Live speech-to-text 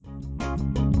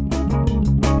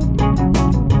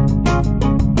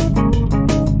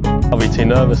I'll be too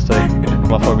nervous to.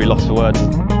 I'll probably be lost for words.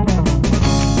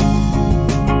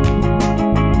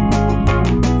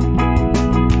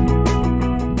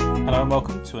 Hello and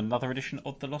welcome to another edition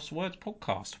of the Lost Words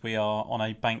podcast. We are on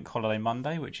a bank holiday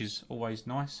Monday, which is always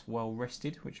nice, well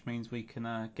rested, which means we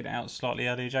can get it out slightly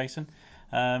earlier, Jason.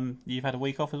 You've had a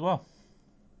week off as well.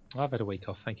 I've had a week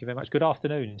off, thank you very much. Good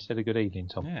afternoon instead of good evening,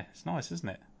 Tom. Yeah, it's nice, isn't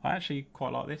it? I actually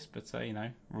quite like this, but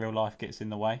real life gets in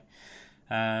the way.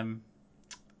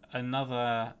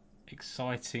 Another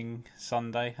exciting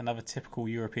Sunday, another typical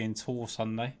European Tour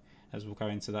Sunday, as we'll go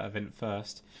into that event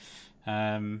first.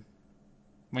 When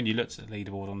you looked at the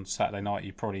leaderboard on Saturday night,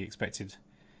 you probably expected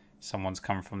someone's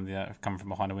come from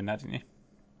behind to win that, didn't you?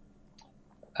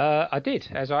 I did,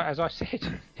 as I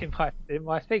said in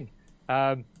my thing,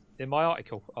 in my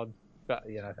article on. But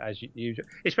as usual,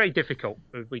 it's very difficult.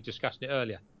 We discussed it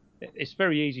earlier. It's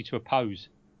very easy to oppose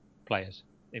players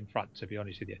in front, to be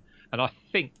honest with you. And I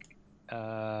think,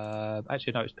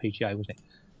 actually, no, it's PGA, wasn't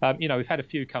it? We've had a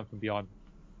few come from behind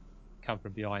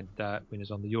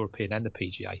winners on the European and the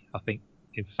PGA. I think,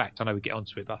 in fact, I know we get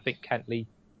onto it, but I think Cantley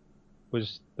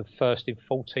was the first in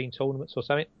 14 tournaments or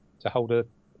something to hold a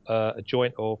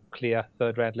joint or clear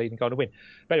third round lead and go on to win.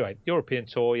 But anyway, European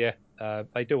Tour,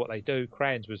 they do what they do.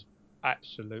 Crans was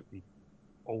absolutely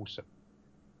awesome.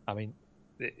 I mean,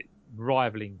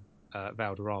 rivaling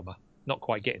Valderrama, not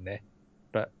quite getting there,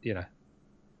 but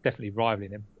definitely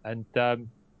rivaling him. And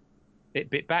it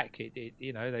bit back.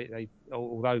 They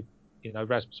although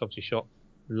Rasmus obviously shot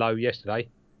low yesterday,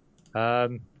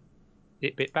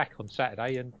 it bit back on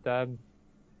Saturday, and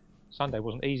Sunday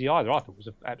wasn't easy either. I thought it was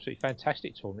an absolutely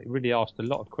fantastic tournament. It really asked a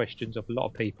lot of questions of a lot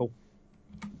of people.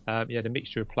 You had a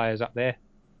mixture of players up there.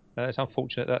 It's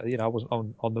unfortunate that I wasn't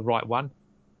on the right one.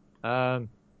 To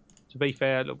be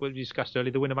fair, look, we discussed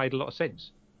earlier, the winner made a lot of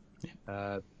sense.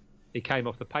 He came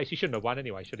off the pace. He shouldn't have won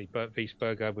anyway, should he? Bernd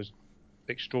Wiesberger was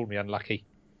extraordinarily unlucky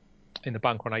in the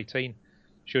bunker on 18.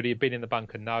 Should he have been in the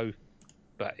bunker? No.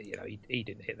 But he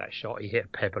didn't hit that shot. He hit a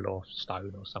pebble or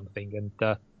stone or something,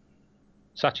 and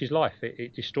such is life.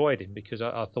 It destroyed him because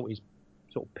I thought his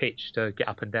sort of pitch to get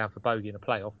up and down for bogey in a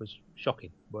playoff was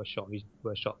shocking. Worst shot of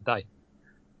the day.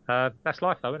 That's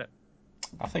life, though, isn't it?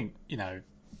 I think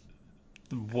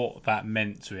what that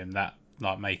meant to him, that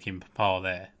making par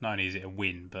there. Not only is it a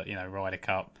win, but Ryder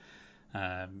Cup.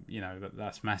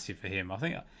 That's massive for him. I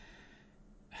think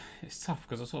it's tough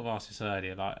because I sort of asked this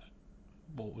earlier,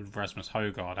 what would Rasmus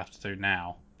Højgaard have to do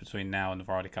now between now and the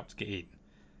Ryder Cup to get in?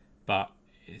 But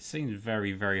it seems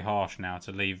very, very harsh now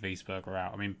to leave Wiesberger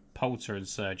out. I mean, Poulter and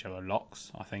Sergio are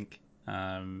locks, I think.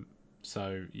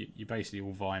 So you're basically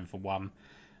all vying for one.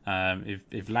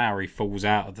 If Lowry falls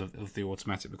out of the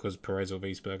automatic because Perez or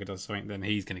Wiesberger does something, then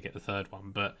he's going to get the third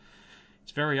one. But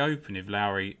it's very open if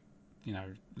Lowry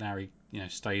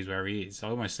stays where he is. I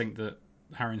almost think that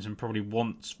Harrington probably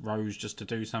wants Rose just to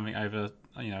do something over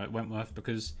at Wentworth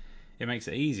because it makes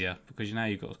it easier because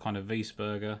you've got kind of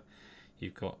Wiesberger,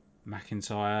 you've got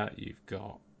McIntyre, you've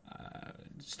got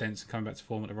Stenson coming back to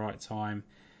form at the right time,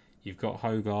 you've got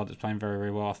Højgaard that's playing very,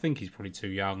 very well. I think he's probably too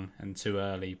young and too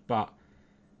early, but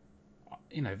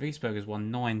Wiesberger's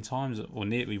won 9 times, or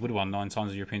nearly would have won 9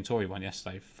 times the European Tour. He won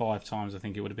yesterday. 5 times I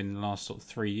think it would have been in the last sort of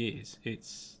 3 years.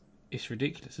 It's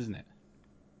ridiculous, isn't it?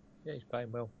 Yeah, he's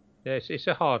playing well. Yeah, it's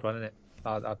a hard one, isn't it?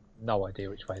 I've no idea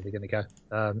which way they're going to go,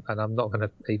 and I'm not going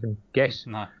to even guess.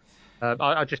 No.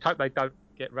 I just hope they don't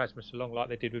get Rasmus along like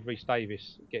they did with Rhys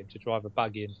Davies, get him to drive a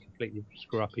buggy and completely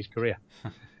screw up his career.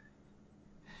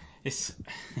 It's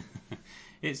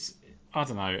I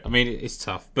don't know. I mean, it's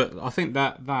tough, but I think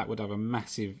that would have a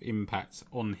massive impact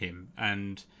on him,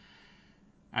 and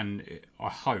I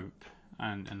hope,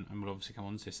 and we'll obviously come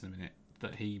on to this in a minute,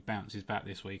 that he bounces back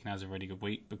this week and has a really good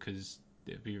week, because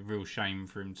it'd be a real shame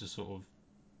for him to sort of,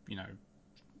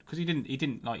 because he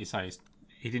didn't like you say,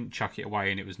 he didn't chuck it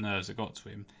away and it was nerves that got to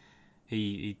him.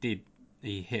 He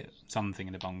hit something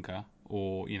in the bunker,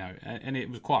 or and it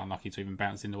was quite unlucky to even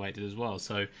bounce in the way it did as well.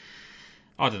 So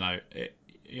I don't know.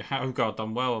 Højgaard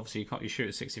done well. Obviously, you shoot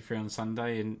at 63 on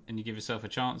Sunday, and you give yourself a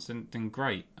chance, then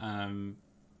great.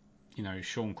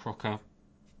 Sean Crocker,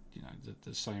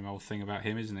 the same old thing about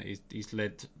him, isn't it? He's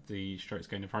led the strokes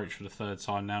gained approach for the 3rd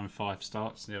time now in 5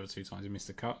 starts. The other 2 times he missed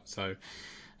the cut. So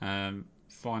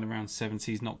flying around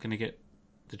 70 is not going to get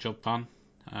the job done.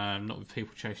 Not with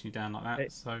people chasing you down like that.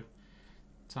 So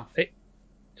tough.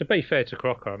 To be fair to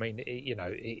Crocker, I mean,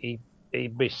 he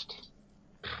missed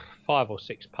 5 or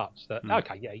 6 putts that,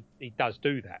 okay, yeah, he does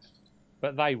do that,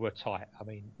 but they were tight. I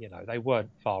mean, they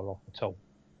weren't far off at all.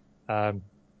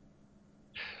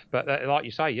 But like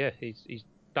you say, yeah, he's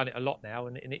done it a lot now,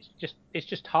 and it's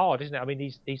just hard, isn't it? I mean,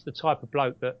 he's the type of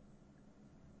bloke that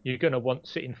you're going to want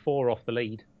sitting 4 off the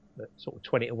lead, at sort of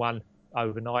 20-1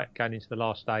 overnight going into the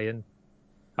last day, and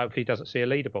hopefully he doesn't see a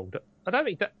leaderboard. I don't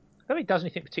think he does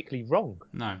anything particularly wrong.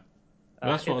 No.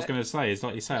 Well, that's what I was going to say. Is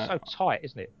like you say, it's so tight,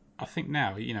 isn't it? I think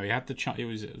now, he had the chance.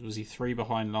 Was he 3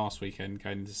 behind last weekend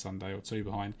going into Sunday, or 2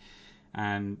 behind,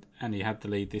 and he had the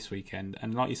lead this weekend.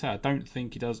 And like you say, I don't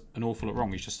think he does an awful lot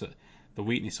wrong. It's just that the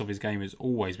weakness of his game has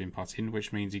always been putting,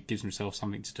 which means he gives himself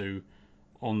something to do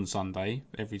on Sunday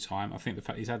every time. I think the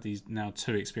fact he's had these now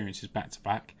 2 experiences back to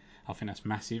back, I think that's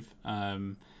massive.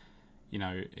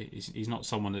 He's not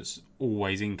someone that's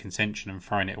always in contention and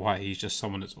throwing it away. He's just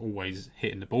someone that's always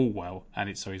hitting the ball well,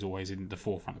 and so he's always in the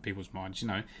forefront of people's minds.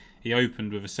 He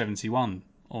opened with a 71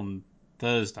 on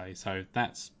Thursday, so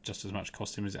that's just as much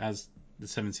cost him as the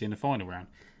 70 in the final round.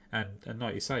 And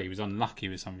like you say, he was unlucky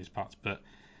with some of his putts, but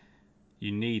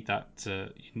you need that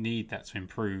to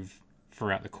improve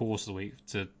throughout the course of the week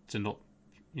to not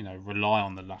rely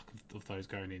on the luck of those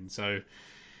going in. So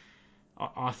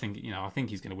I think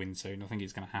he's going to win soon. I think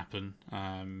it's going to happen.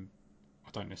 I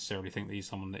don't necessarily think that he's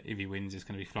someone that if he wins, it's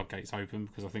going to be floodgates open,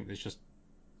 because I think there's just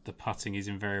the putting is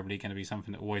invariably going to be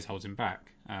something that always holds him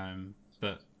back.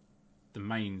 But the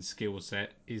main skill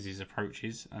set is his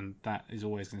approaches, and that is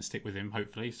always going to stick with him,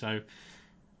 hopefully. So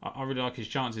I really like his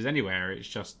chances anywhere. It's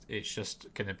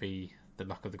just going to be the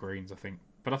luck of the greens, I think.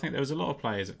 But I think there was a lot of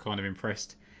players that kind of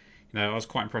impressed. I was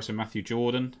quite impressed with Matthew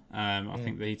Jordan. I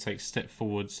think that he takes a step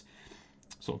forwards.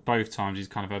 Sort of both times he's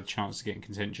kind of had a chance to get in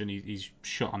contention. He's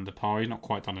shot under par. He's not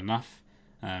quite done enough.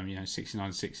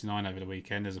 69-69 over the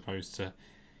weekend, as opposed to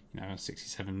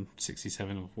 67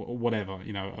 or whatever.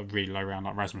 A really low round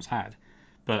like Rasmus had.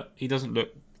 But he doesn't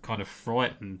look kind of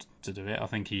frightened to do it. I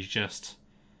think he's just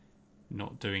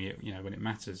not doing it, when it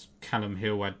matters. Callum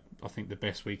Hill had, I think, the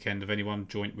best weekend of anyone,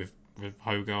 joint with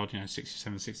Hogard,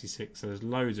 67-66. So there's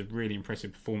loads of really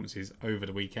impressive performances over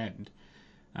the weekend.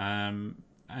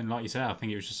 And like you say, I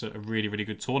think it was just a really, really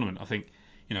good tournament. I think,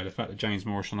 the fact that James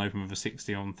Morrison opened with a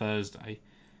 60 on Thursday,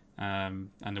 and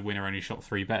the winner only shot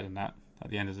 3 better than that at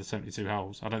the end of the 72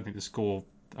 holes. I don't think the score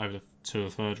over the 2 or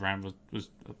 3rd round was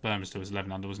Burmester was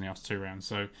 11 under, wasn't he, after 2 rounds?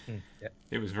 So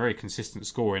It was very consistent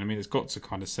scoring. I mean, it's got to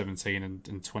kind of 17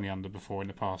 and 20 under before in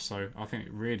the past. So I think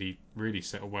it really, really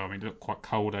settled well. I mean, it looked quite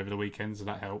cold over the weekend, so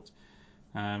that helped.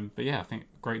 But yeah, I think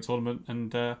great tournament,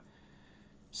 and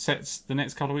sets the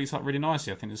next couple of weeks up really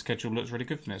nicely. I think the schedule looks really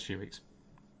good for the next few weeks.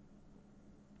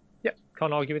 Yeah,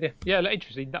 can't argue with you. Yeah,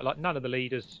 interesting. Like none of the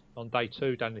leaders on day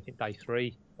 2 done anything day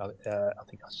 3. I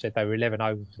think I said they were 11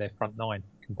 over for their front 9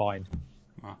 combined.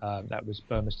 Wow. That was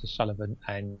Burmester, Sullivan,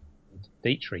 and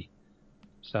Dietrich.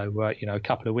 So a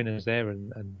couple of winners there,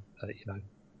 and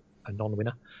a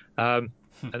non-winner. And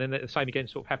then the same again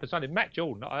sort of happened Sunday. Matt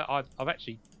Jordan, I've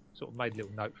actually sort of made a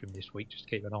little note for him this week just to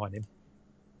keep an eye on him.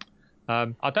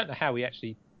 I don't know how he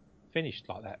actually finished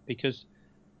like that, because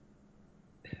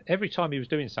every time he was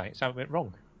doing something went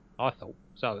wrong, I thought.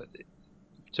 So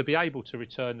to be able to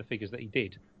return the figures that he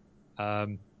did,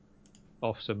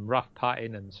 off some rough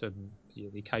putting and some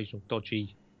the occasional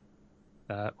dodgy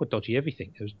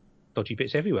everything. There was dodgy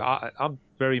bits everywhere. I'm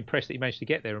very impressed that he managed to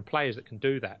get there, and players that can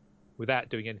do that without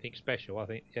doing anything special, I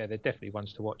think, they're definitely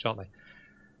ones to watch, aren't they?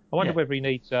 I wonder whether he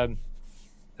needs a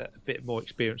bit more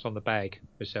experience on the bag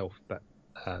himself, but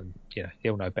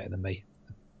he'll know better than me.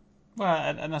 Well,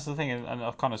 and that's the thing, and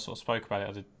I've kind of sort of spoke about it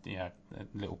as a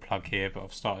little plug here, but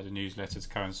I've started a newsletter to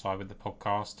coincide with the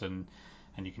podcast, and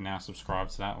you can now subscribe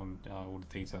to that on all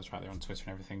the details right there on Twitter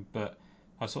and everything. But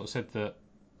I sort of said that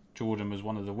Jordan was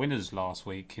one of the winners last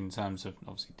week in terms of,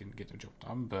 obviously didn't get the job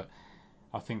done, but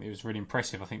I think it was really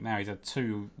impressive. I think now he's had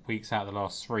 2 weeks out of the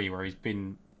last 3 where he's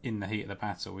been in the heat of the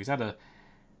battle. He's had a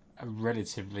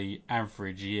relatively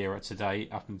average year to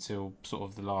date up until sort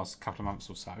of the last couple of months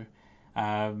or so.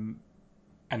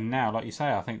 And now, like you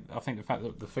say, I think the fact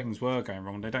that the things were going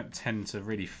wrong, they don't tend to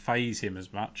really phase him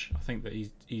as much. I think that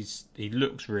he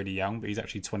looks really young, but he's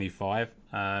actually 25.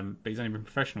 But he's only been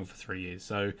professional for 3 years,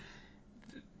 so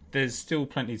there's still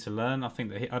plenty to learn. I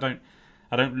think that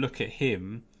I don't look at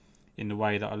him in the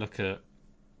way that I look at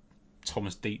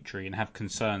Thomas Dietrich and have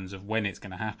concerns of when it's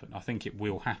going to happen. I think it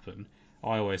will happen.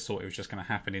 I always thought it was just going to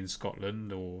happen in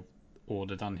Scotland or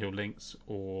the Dunhill Links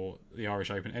or the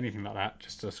Irish Open, anything like that,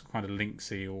 just a kind of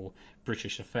linksy or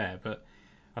British affair. But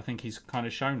I think he's kind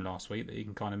of shown last week that he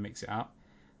can kind of mix it up.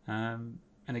 And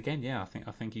again,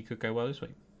 I think he could go well this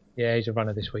week. Yeah, he's a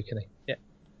runner this week, isn't he? Yeah.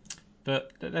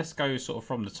 But let's go sort of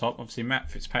from the top. Obviously,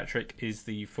 Matt Fitzpatrick is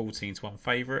the 14-1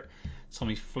 favourite.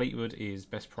 Tommy Fleetwood is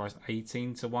best price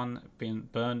 18 to 1.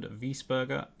 Bernd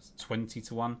Wiesberger 20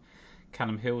 to 1.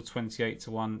 Callum Hill 28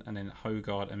 to 1. And then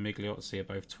Hogard and Migliozzi are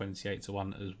both 28 to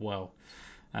 1 as well.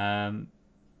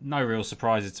 No real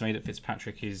surprises to me that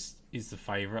Fitzpatrick is the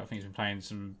favourite. I think he's been playing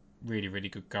some really, really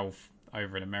good golf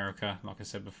over in America. Like I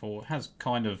said before, has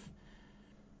kind of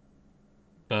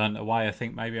burnt away, I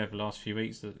think, maybe over the last few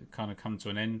weeks. That kind of come to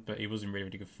an end, but he was in really,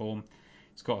 really good form.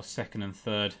 He's got a second and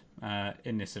third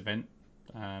in this event.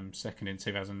 Second in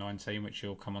 2019, which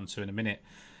you'll come on to in a minute.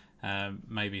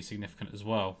 Maybe significant as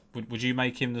well. Would you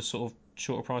make him the sort of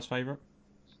shorter price favourite?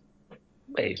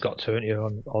 He's got to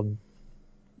on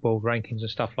world rankings and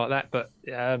stuff like that. But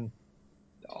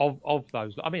of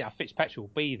those, I mean, Fitzpatrick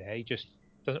will be there. He just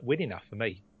doesn't win enough for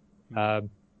me.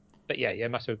 But yeah,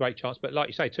 must have a great chance. But like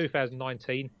you say,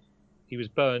 2019, he was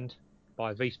burned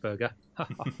by Wiesberger.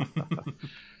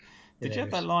 Did you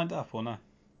have that lined up or no?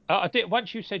 I did.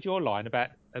 Once you said your line about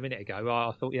a minute ago,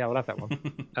 I thought, yeah, I'll have that one.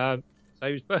 So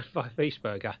he was burned by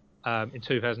Wiesberger in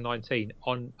 2019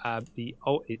 on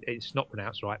it's not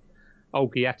pronounced right,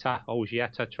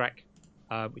 Olgiata track,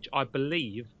 which I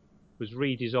believe was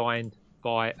redesigned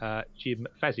by Jim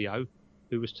Fazio,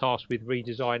 who was tasked with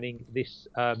redesigning this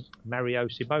Mario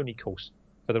Simone course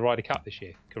for the Ryder Cup this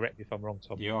year. Correct me if I'm wrong,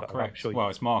 Tom. You are correct. Sure well,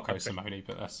 it's Marco Simone,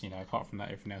 but that's, apart from that,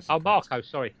 everything else is correct. Marco,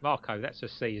 sorry. Marco, that's a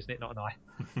C, isn't it? Not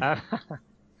an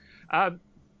I.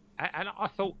 And I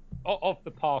thought of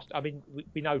the past, I mean,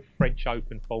 we know French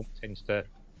Open form tends to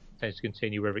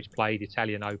continue wherever it's played.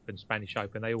 Italian Open, Spanish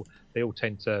Open, they all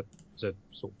tend to sort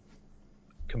of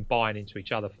combine into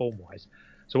each other form-wise.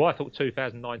 So I thought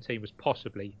 2019 was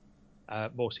possibly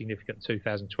more significant than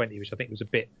 2020, which I think was a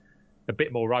bit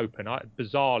more open.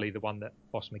 Bizarrely, the one that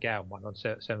Boss McGowan won on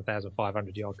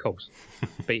 7,500 yard course,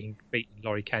 beating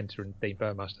Laurie Cantor and Dean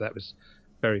Burmester. That was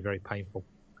very, very painful.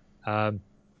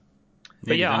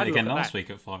 But yeah, I had again last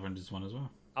week at 500 one as well.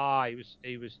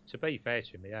 He was to be fair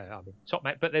to him, yeah, I mean, top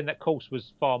man. But then that course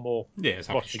was far more it's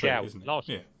Ross McGowan isn't it? last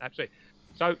year. Absolutely.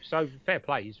 So fair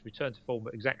play. He's returned to form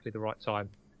at exactly the right time.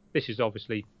 This is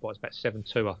obviously it's about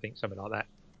 7-2, I think, something like that.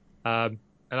 And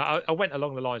I went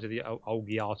along the lines of the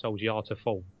Olgiata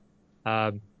form.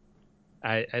 And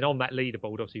on that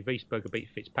leaderboard, obviously Wiesberger beat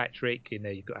Fitzpatrick. In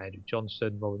there you've got Andrew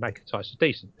Johnson, Rory McIntyre. It's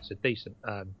a decent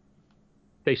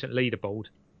leaderboard.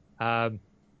 And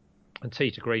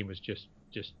Tita Green was just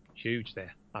huge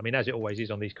there. I mean, as it always is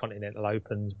on these Continental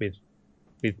Opens with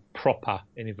proper,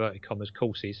 in inverted commas,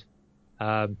 courses.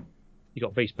 You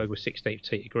got Wiesberger with 16th,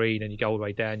 Tita Green, and you go all the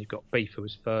way down. You've got Beef, who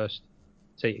was first,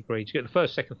 Tita Green. You get the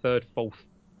first, second, third, fourth,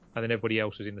 and then everybody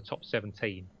else was in the top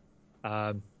 17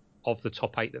 of the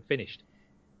top 8 that finished.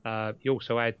 You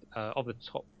also had of the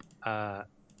top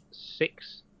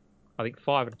 6, I think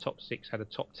 5 of the top 6 had a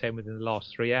top 10 within the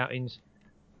last 3 outings.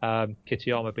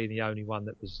 Kitayama being the only one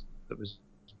that was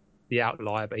the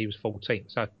outlier, but he was 14th.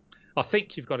 So I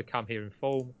think you've got to come here in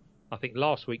form. I think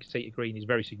last week's Tita Green is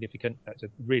very significant. That's a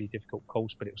really difficult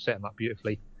course, but it will set them up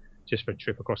beautifully just for a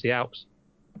trip across the Alps.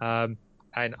 And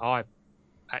I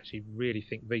actually really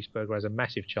think Wiesberger has a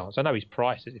massive chance. I know he's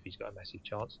priced as if he's got a massive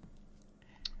chance,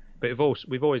 but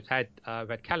we've always had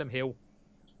Callum Hill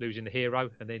losing the Hero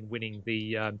and then winning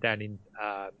the down in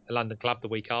the London Club the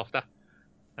week after,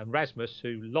 and Rasmus,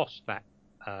 who lost that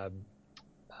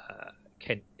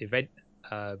Kent event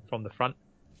from the front,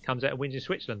 comes out and wins in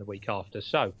Switzerland the week after.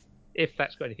 So if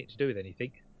that's got anything to do with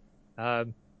anything,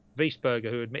 Wiesberger,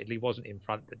 who admittedly wasn't in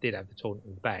front but did have the tournament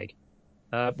in the bag,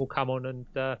 will come on and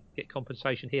get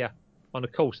compensation here on a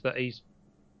course that it's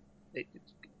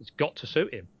got to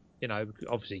suit him.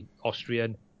 Obviously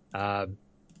Austrian,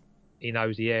 he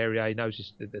knows the area, he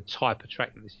knows the type of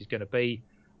track that this is going to be.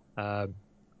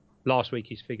 Last week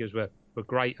his figures were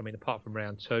great. I mean, apart from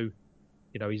round 2,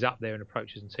 he's up there in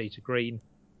approaches and Tita Green.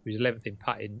 He was 11th in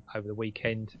putting over the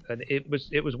weekend, and it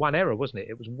was one error, wasn't it?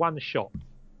 It was one shot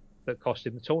that cost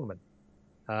him the tournament.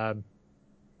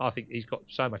 I think he's got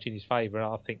so much in his favour.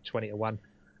 I think 20 to 1.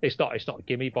 It's not a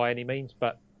gimme by any means,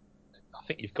 but I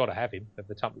think you've got to have him at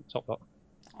the top lot.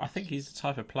 I think he's the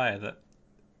type of player that,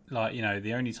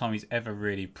 the only time he's ever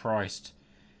really priced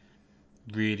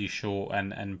really short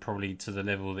and probably to the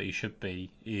level that he should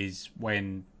be is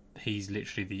when he's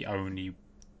literally the only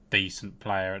decent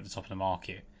player at the top of the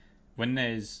market. When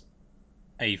there's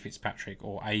a Fitzpatrick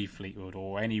or a Fleetwood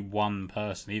or any one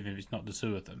person, even if it's not the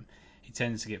two of them, he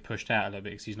tends to get pushed out a little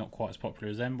bit because he's not quite as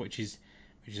popular as them, which is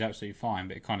absolutely fine,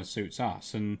 but it kind of suits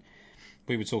us. And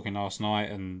we were talking last night,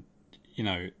 and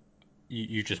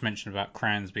you just mentioned about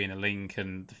Crans being a link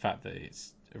and the fact that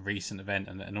it's a recent event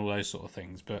and all those sort of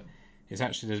things, but it's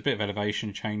actually, there's a bit of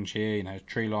elevation change here.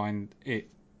 Tree line,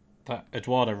 that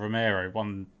Eduardo Romero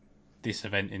won this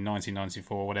event in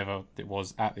 1994, whatever it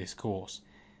was, at this course.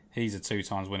 He's a 2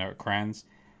 times winner at Crans.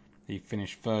 He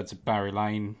finished third to Barry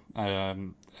Lane at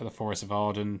the Forest of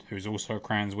Arden, who's also a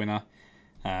Crans winner.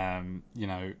 I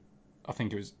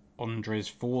think it was Andres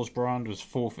Forsbrand was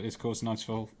fourth at this course in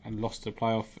 94 and lost the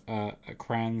playoff at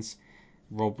Crans.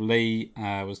 Rob Lee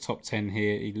was top 10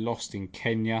 here. He lost in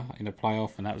Kenya in a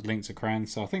playoff, and that was linked to Crans.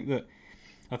 So I think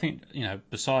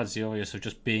besides the obvious of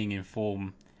just being in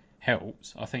form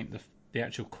helps, I think the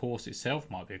actual course itself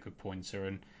might be a good pointer.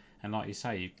 And like you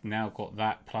say, you've now got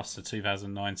that plus the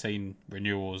 2019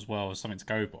 renewal as well as something to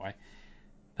go by.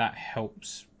 That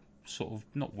helps sort of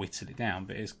not whittle it down,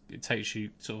 but it takes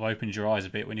you, sort of opens your eyes a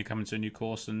bit when you're coming to a new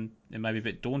course and it may be a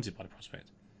bit daunted by the prospect.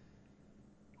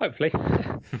 Hopefully.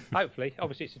 Hopefully.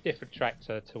 Obviously, it's a different track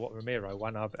to what Ramiro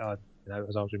won. As I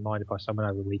was reminded by someone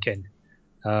over the weekend.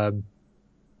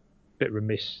 Bit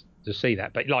remiss to see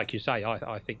that, but like you say,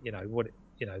 I think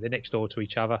they're next door to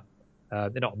each other. They're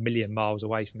not a million miles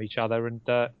away from each other, and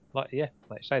like you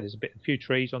say, there's a few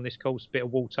trees on this course, a bit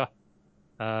of water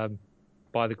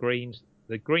by the greens.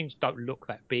 The greens don't look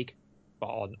that big, but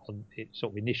on its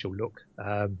sort of initial look,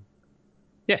 like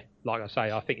I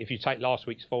say, I think if you take last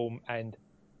week's form, and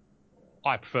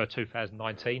I prefer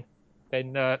 2019,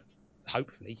 then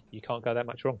hopefully you can't go that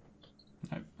much wrong.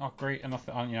 No, I agree, and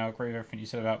I agree with everything you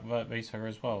said about Vert Vito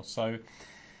as well. So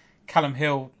Callum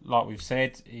Hill, like we've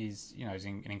said, is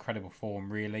in incredible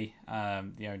form really.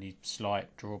 The only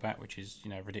slight drawback, which is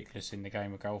ridiculous in the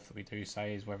game of golf that we do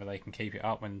say, is whether they can keep it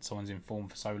up when someone's in form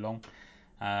for so long.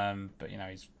 But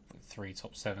he's 3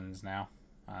 top 7s now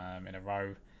in a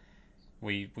row.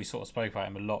 We sort of spoke about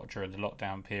him a lot during the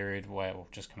lockdown period,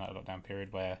 just coming out of the lockdown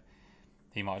period, where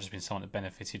he might have just been someone that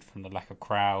benefited from the lack of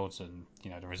crowds and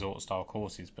the resort style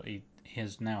courses. But he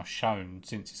has now shown,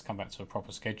 since he's come back to a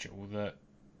proper schedule, that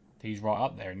he's right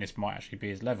up there, and this might actually be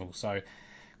his level. So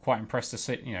quite impressed to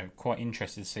see, quite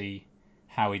interested to see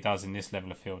how he does in this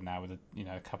level of field now with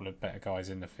a couple of better guys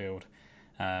in the field,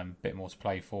 bit more to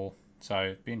play for. So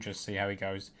it'd be interesting to see how he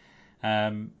goes.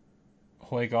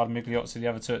 Højgaard and Migliozzi, the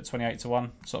other two at 28 to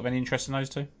 1. Sort of any interest in those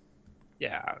two?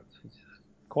 Yeah,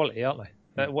 quality, aren't they?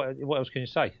 What else can you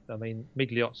say? I mean,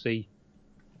 Migliozzi,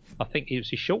 I think it was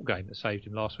his short game that saved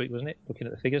him last week, wasn't it? Looking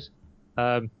at the figures.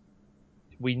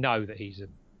 We know that he's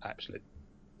an absolute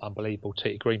unbelievable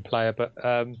tee green player, but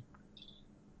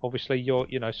obviously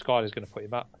Skyler's going to put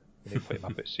him up. You put him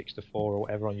up at 6 to 4 or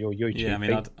whatever on your YouTube. Yeah, I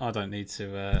mean, I don't need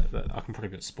to. I can probably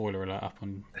put a spoiler alert up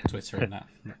on Twitter and that.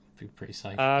 That'd be pretty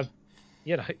safe. But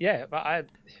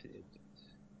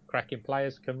cracking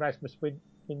players. Can Rasmus win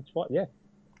twice? Yeah,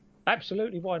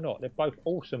 absolutely. Why not? They're both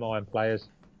awesome iron players.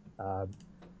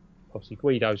 Obviously,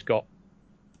 Guido's got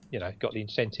the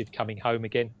incentive coming home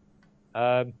again.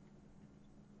 Must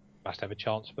have a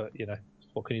chance, but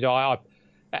what can you do?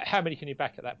 How many can you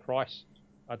back at that price?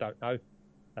 I don't know.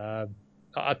 I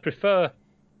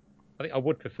think I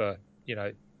would prefer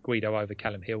Guido over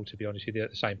Callum Hill, to be honest with you,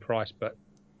 at the same price, but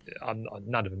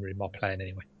none of them are in my plan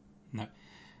anyway. No.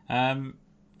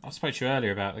 I spoke to you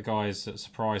earlier about the guys that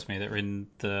surprised me that are in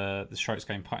the strokes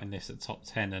game putting list at top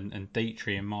 10, and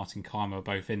Dietrich and Martin Keimer are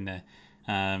both in there.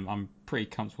 I'm pretty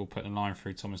comfortable putting a line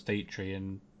through Thomas Dietrich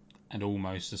and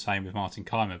almost the same with Martin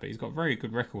Keimer, but he's got a very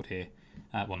good record here.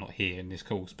 Well, not here in this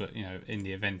course, but in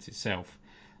the event itself.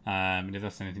 And if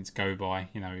that's anything to go by,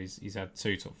 he's had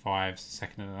 2 top 5s,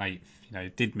 second and an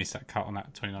 8th. Did miss that cut on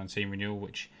that 2019 renewal,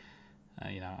 which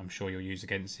I'm sure you'll use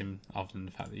against him, other than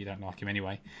the fact that you don't like him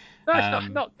anyway. No, it's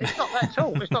not that at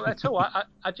all. It's not that at all.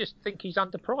 I just think he's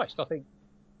underpriced. I think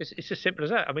it's as simple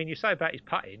as that. I mean, you say about his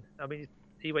putting. I mean,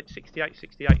 he went 68,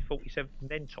 47, and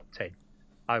then top 10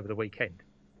 over the weekend.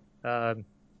 I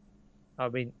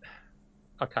mean,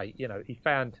 okay, he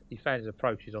found his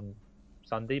approaches on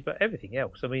Sunday, but everything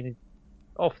else, I mean,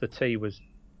 off the tee was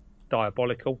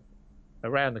diabolical.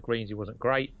 Around the greens, he wasn't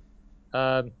great.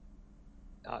 I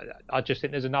just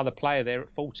think there's another player there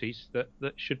at 40s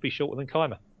that should be shorter than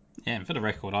Keimer. Yeah, and for the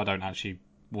record, I don't actually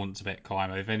want to bet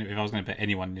Keimer. If I was going to bet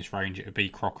anyone in this range, it would be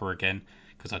Crocker again,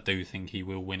 because I do think he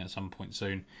will win at some point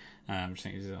soon. I just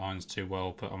think his irons too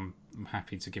well, but I'm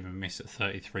happy to give him a miss at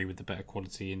 33 with the better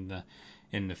quality in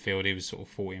the field. He was sort of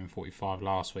 40 and 45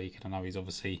 last week, and I know he's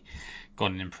obviously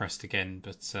gone and impressed again.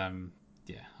 But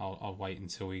I'll wait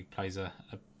until he plays a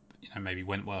maybe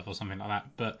Wentworth or something like that.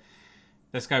 But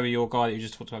let's go with your guy that you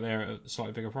just talked about there at a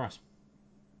slightly bigger price.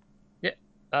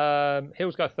 Yeah,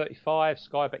 Hills go 35,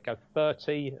 Skybet go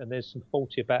 30, and there's some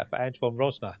 40 about for Antoine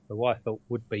Rosner, who I thought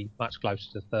would be much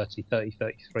closer to 30,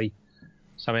 33,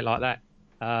 something like that.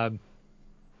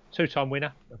 2-time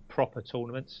winner of proper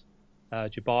tournaments,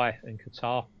 Dubai and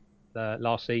Qatar.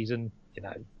 last season.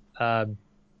 What I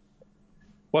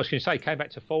was going to say, came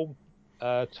back to form,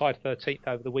 tied 13th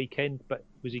over the weekend, but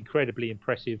was incredibly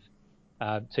impressive.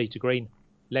 Tee to green,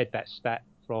 led that stat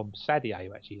from Sadie,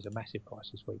 who actually is a massive price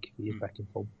this week if he is back in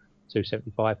form,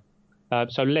 275.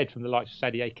 So led from the likes of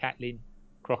Sadie, Catlin,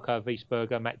 Crocker,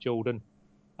 Wiesberger, Matt Jordan.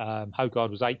 Hogard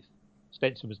was 8th,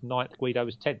 Stenson was 9th, Guido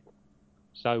was 10th.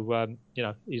 So,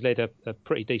 he's led a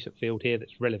pretty decent field here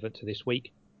that's relevant to this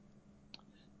week.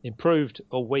 Improved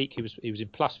all week. He was in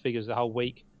plus figures the whole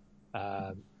week.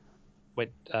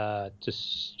 Went to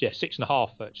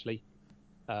 6.5 virtually.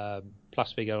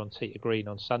 Plus figure on tee to green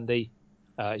on Sunday.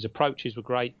 His approaches were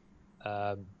great.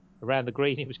 Around the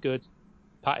green, he was good.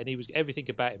 Putting, everything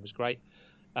about him was great.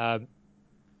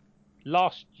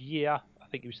 Last year, I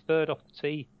think he was 3rd off the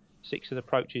tee, 6th in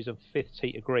approaches, and 5th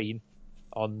tee to green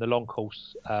on the long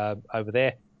course over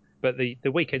there. But the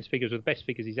weekend's figures were the best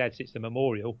figures he's had since the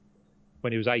Memorial,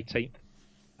 when he was 18th,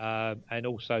 and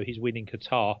also his win in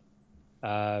Qatar,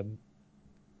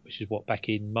 which is back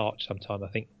in March sometime, I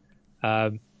think.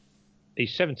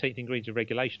 He's 17th in greens of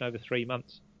regulation over 3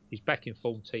 months. He's back in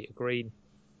form tee to green.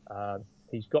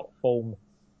 He's got form.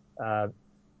 I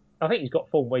think he's got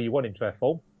form where you want him to have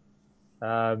form,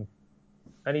 and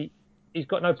he's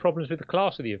got no problems with the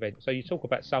class of the event. So you talk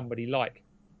about somebody like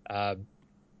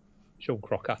Sean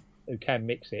Crocker, who can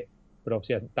mix it, but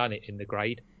obviously hasn't done it in the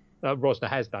grade. Rosner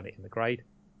has done it in the grade.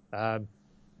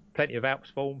 Plenty of Alps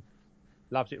form,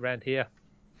 loves it round here.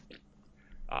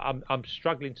 I'm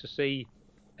struggling to see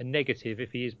a negative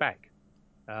if he is back.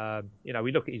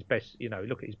 We look at his best.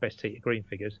 Look at his best tee to green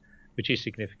figures, which is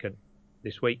significant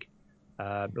this week.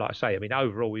 Like I say, I mean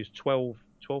overall he was 12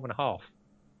 and a half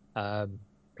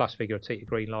plus figure of tee to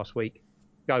green last week.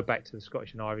 Go back to the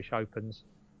Scottish and Irish Opens,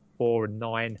 4 and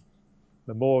 9.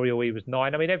 Memorial he was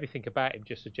 9. I mean everything about him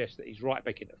just suggests that he's right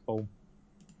back into form.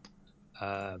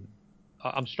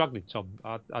 I'm struggling, Tom.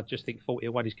 I just think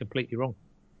 40-1 is completely wrong.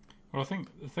 Well, I think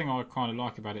the thing I kind of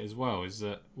like about it as well is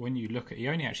that when you look at, he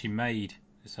only made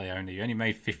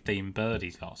 15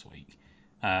 birdies last week.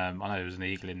 I know there was an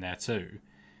eagle in there too,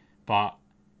 but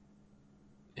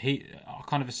I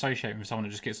kind of associate him with someone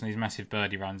that just gets on these massive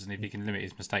birdie runs, and if he can limit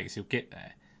his mistakes, he'll get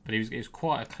there. But it was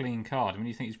quite a clean card. I mean,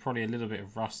 you think he's probably a little bit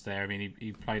of rust there. I mean,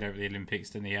 he played over the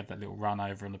Olympics, then he had that little run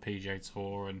over on the PGA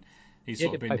Tour, and he's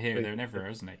sort of been here, there, and everywhere,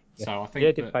 hasn't he? Yeah. So I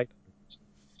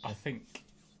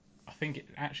think it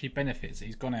actually benefits that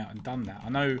he's gone out and done that. I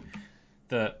know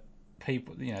that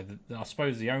people, I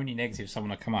suppose the only negative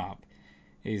someone will come up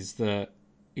is that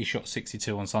he shot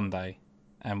 62 on Sunday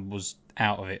and was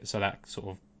out of it, so that sort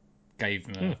of gave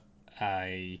him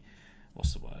a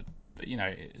what's the word? But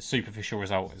superficial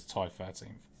result as tied 13th.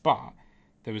 But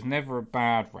there was never a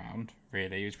bad round,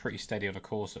 really. He was pretty steady on a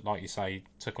course that, like you say,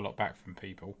 took a lot back from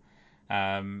people.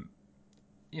 The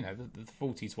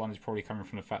 40-1 is probably coming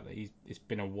from the fact that it's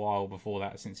been a while before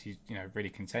that since he's really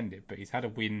contended, but he's had a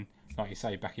win, like you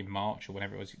say, back in March or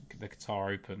whenever it was the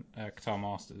Qatar Open, Qatar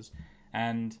Masters,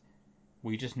 and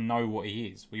we just know what he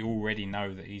is. We already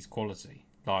know that he's quality.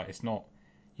 Like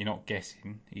you're not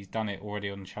guessing. He's done it already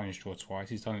on the Challenge Tour twice.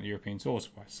 He's done it on the European Tour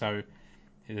twice. So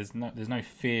there's no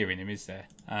fear in him, is there?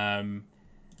 And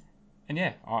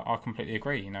yeah, I completely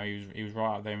agree. He was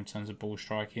right up there in terms of ball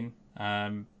striking.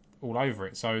 All over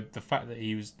it. So the fact that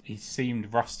he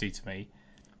seemed rusty to me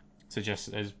suggests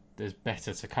that there's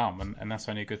better to come, and that's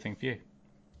only a good thing for you.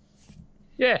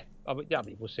 Yeah, I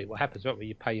mean, we'll see what happens. Won't we?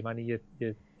 You pay your money, you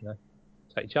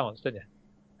take a chance, don't you?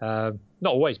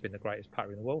 Not always been the greatest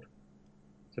putter in the world,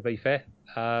 to be fair,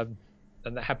 and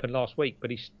that happened last week.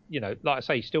 But he's, like I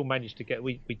say, he still managed to get.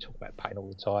 We talk about putting all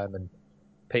the time, and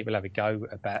people have a go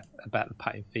about the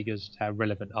putting figures. How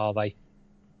relevant are they?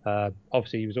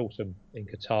 Obviously, he was awesome in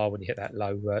Qatar when he hit that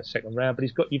low second round, but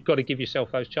you've got to give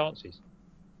yourself those chances.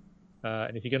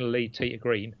 And if you're going to lead tee to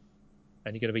green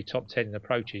and you're going to be top 10 in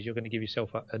approaches, you're going to give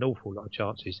yourself an awful lot of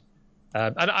chances.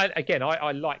 And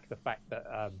I like the fact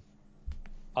that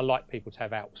I like people to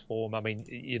have Alps form. I mean,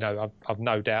 I've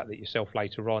no doubt that yourself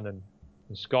later on and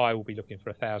Sky will be looking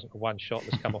for 1,000-1 shot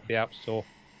that's come off the Alps Tour.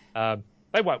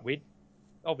 They won't win,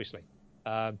 obviously,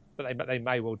 but they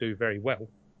may well do very well.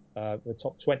 The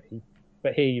top 20,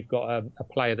 but here you've got a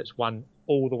player that's won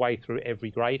all the way through every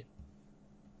grade,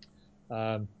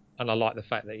 and I like the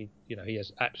fact that he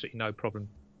has absolutely no problem,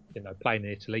 playing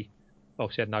in Italy.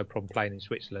 Obviously, had no problem playing in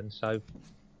Switzerland. So,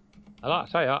 I like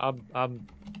to say,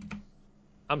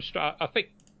 I think,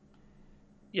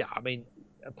 yeah, I mean,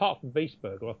 apart from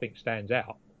Wiesberger, I think stands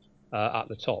out at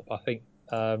the top. I think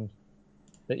that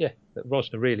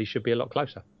Rosner really should be a lot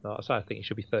closer. Like I say, I think he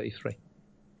should be 33.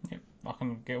 I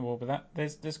can get on board with that.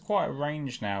 There's quite a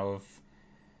range now of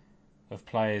of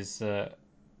players that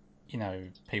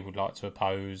people would like to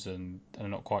oppose and are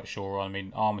not quite sure on. I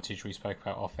mean, Armitage we spoke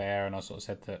about off air, and I sort of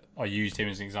said that I used him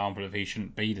as an example of he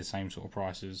shouldn't be the same sort of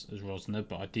price as Rosner,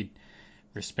 but I did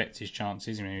respect his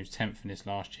chances. I mean, he was 10th in this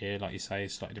last year, like you say,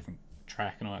 slightly different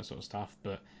track and all that sort of stuff,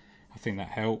 but I think that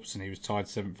helps, and he was tied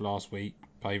 7th last week,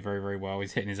 played very, very well.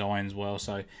 He's hitting his irons well,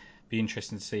 so be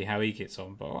interesting to see how he gets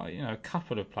on. But a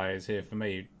couple of players here for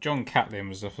me. John Catlin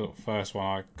was the first one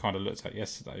I kind of looked at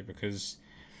yesterday, because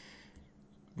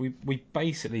we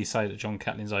basically say that John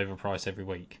Catlin's overpriced every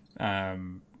week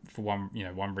for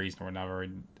one reason or another,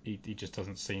 and he just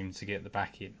doesn't seem to get the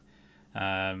backing.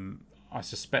 I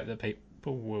suspect that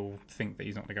people will think that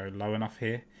he's not going to go low enough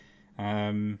here.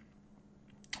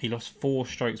 He lost 4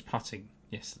 strokes putting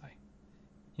yesterday.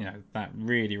 That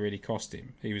really, really cost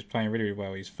him. He was playing really, really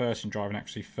well. He's first in driving,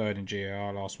 actually 3rd in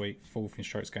GAR last week, 4th in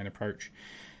strokes gain approach.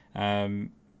 He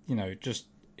was just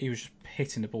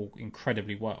hitting the ball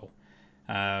incredibly well.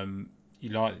 You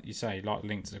like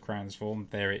Link to the Crown's form.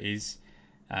 There it is.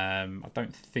 I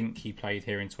don't think he played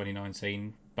here in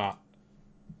 2019, but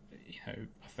I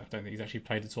don't think he's actually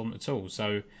played the tournament at all.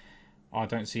 So I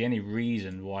don't see any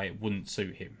reason why it wouldn't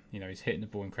suit him. He's hitting the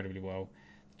ball incredibly well.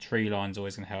 The tree line's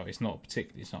always going to help. It's not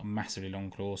a massively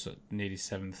long course at nearly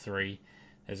 7.3.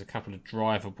 There's a couple of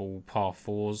drivable par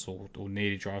 4s or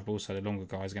nearly drivable, so the longer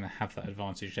guy is going to have that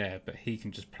advantage there. But he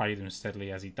can just play them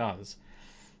steadily as he does.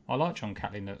 I like John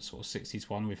Catlin at sort of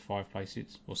 60-1 with 5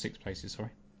 places or 6 places. Sorry.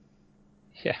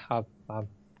 Yeah,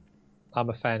 I'm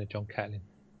a fan of John Catlin,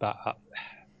 but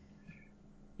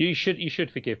you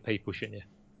should forgive people, shouldn't you,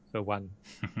 for one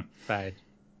bad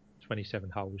 27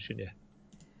 holes, shouldn't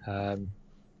you?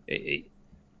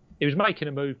 He was making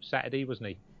a move Saturday, wasn't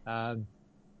he? And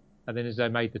then as they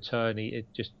made the turn,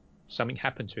 something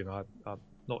happened to him. I'm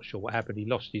not sure what happened. He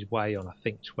lost his way on, I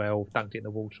think, 12, dunked it in the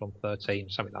water on 13,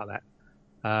 something like that.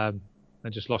 And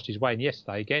just lost his way. And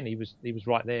yesterday, again, he was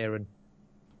right there, and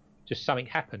just something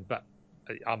happened. But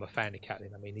I'm a fan of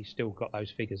Catlin. I mean, he's still got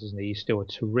those figures, isn't he? He's still a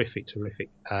terrific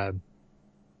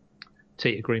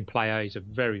tee to green player. He's a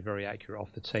very, very accurate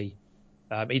off the tee.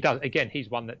 He does. Again, he's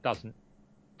one that doesn't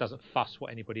fuss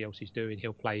what anybody else is doing.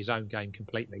 He'll play his own game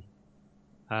completely.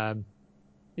 I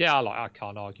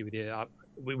can't argue with you.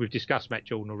 We've discussed Matt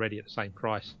Jordan already at the same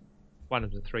price. One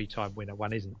of them 3-time winner,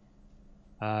 one isn't.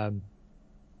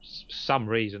 Some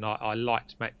reason I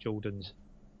liked Matt Jordan's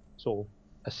sort of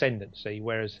ascendancy,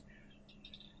 whereas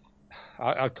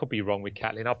I could be wrong with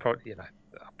Catlin. I'll probably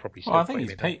still I think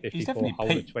he's definitely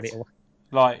peaked. 20.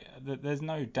 Like, there's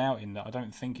no doubting that. I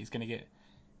don't think he's going to get.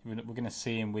 We're going to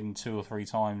see him win 2 or 3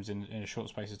 times in a short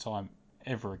space of time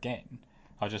ever again.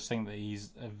 I just think that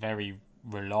he's a very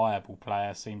reliable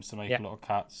player. Seems to make a lot of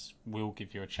cuts. Will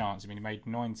give you a chance. I mean, he made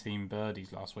 19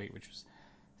 birdies last week, which was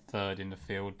 3rd in the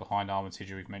field behind Armitage,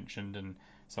 who we've mentioned, and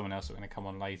someone else that's going to come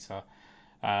on later.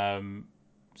 I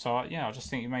just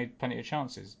think he made plenty of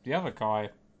chances. The other guy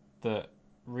that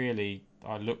really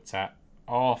I looked at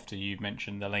after you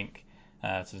mentioned the link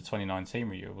to the 2019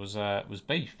 review was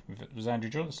Beef. It was Andrew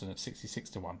Johnson at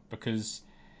 66-1, because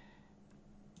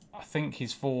I think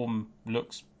his form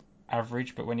looks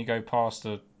average, but when you go past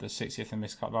the 60th and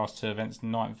miscut last 2 events,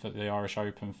 9th at the Irish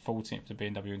Open, 14th at the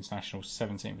BMW International,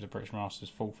 17th at the British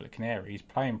Masters, 4th at the Canary, he's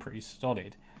playing pretty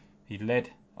solid. He led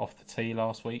off the tee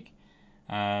last week.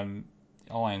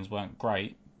 Irons weren't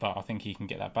great, but I think he can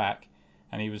get that back.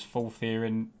 And he was 4th here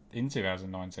in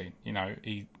 2019.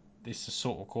 This is the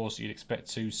sort of course you'd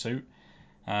expect to suit.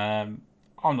 I'm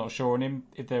not sure on him.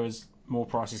 If there was more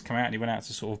prices come out and he went out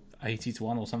to sort of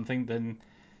 80-1 or something, then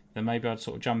maybe I'd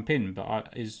sort of jump in. But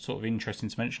it's sort of interesting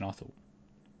to mention, I thought.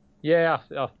 Yeah,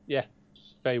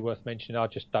 it's very worth mentioning. I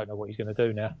just don't know what he's going to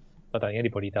do now. I don't think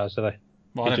anybody does, do they?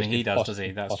 Well, I don't think he does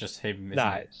he? That's just him,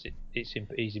 isn't it?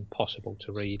 He's impossible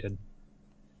to read, and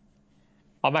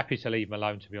I'm happy to leave him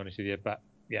alone, to be honest with you. But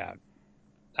yeah,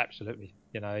 absolutely.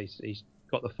 He's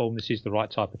got the form. This is the right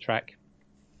type of track.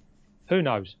 Who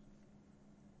knows?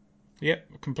 Yep,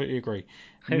 I completely agree.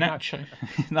 Nacho,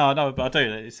 no, but I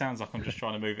do. It sounds like I'm just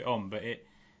trying to move it on, but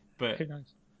Who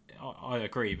knows? I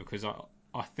agree, because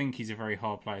I think he's a very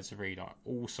hard player to read. I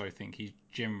also think he's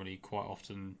generally quite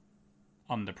often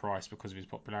underpriced because of his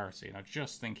popularity, and I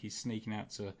just think he's sneaking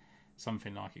out to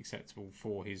something like acceptable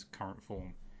for his current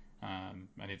form. And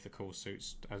if the course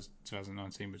suits, as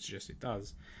 2019 would suggest it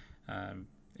does,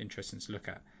 interesting to look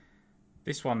at.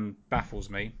 This one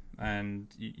baffles me, and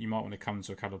you might want to come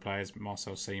to a couple of players.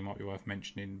 Marcel C might be worth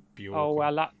mentioning. Bjork. Oh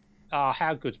well,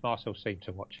 how good's Marcel C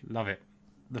to watch? Love it.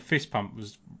 The fist pump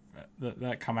was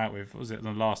that come out with, was it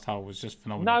the last hole, was just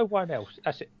phenomenal. No one else.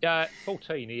 That's it.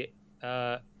 14.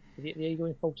 Did the Eagle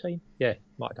in 14? Yeah,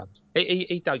 might have done.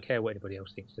 He don't care what anybody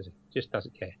else thinks, does he? Just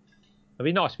doesn't care. It'd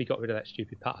be nice if he got rid of that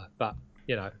stupid putter, but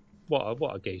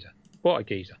what a geezer. What a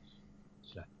geezer.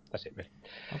 So that's it, really.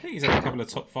 I think he's had a couple of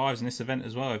top fives in this event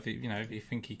as well. If you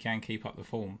think he can keep up the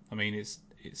form, I mean, it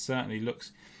certainly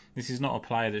looks. This is not a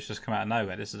player that's just come out of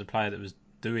nowhere. This is a player that was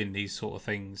doing these sort of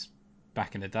things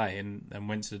back in the day and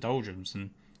went to the doldrums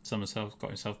and got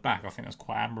himself back. I think that's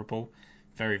quite admirable.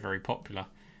 Very, very popular.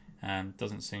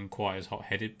 Doesn't seem quite as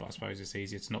hot-headed, but I suppose it's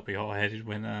easier to not be hot-headed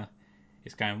when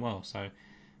it's going well. So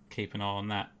keep an eye on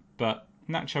that. But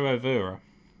Nacho Ovura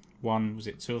won, was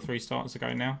it 2 or 3 starts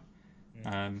ago now?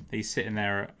 He's sitting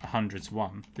there at 100 to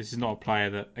 1. This is not a player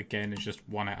that, again, is just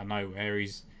won out of nowhere.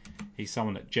 He's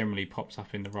someone that generally pops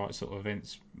up in the right sort of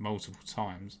events multiple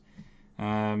times.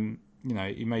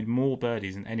 He made more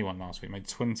birdies than anyone last week. He made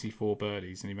 24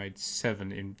 birdies and he made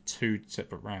 7 in 2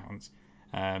 separate rounds.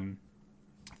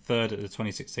 Third at the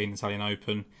 2016 Italian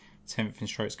Open, 10th in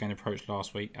strokes gained approach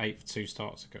last week, 8th 2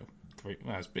 starts ago.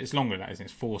 It's longer than that, isn't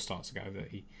it? It's 4 starts ago that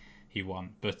he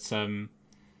won. But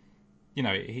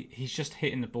he's just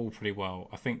hitting the ball pretty well.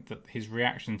 I think that his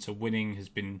reaction to winning has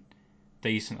been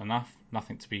decent enough,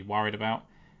 nothing to be worried about.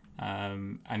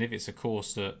 And if it's a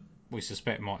course that we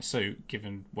suspect might suit,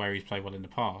 given where he's played well in the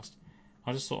past,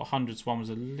 I just thought 100 to 1 was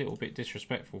a little bit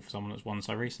disrespectful for someone that's won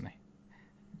so recently.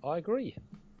 I agree.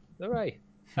 Hooray.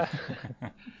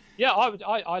 Yeah,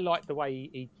 I like the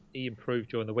way he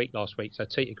improved during the week last week. So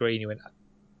Tita Green, he went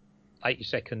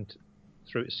 82nd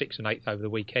through to 6th and 8th over the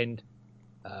weekend.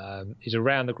 His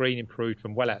around the green improved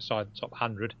from well outside the top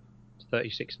 100 to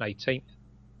 36th and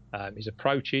 18th. His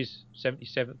approaches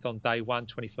 77th on day 1,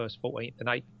 21st, 14th and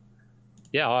 8th.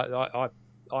 Yeah, I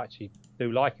actually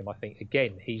do like him. I think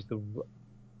again he's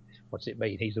what's it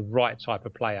mean? He's the right type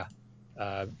of player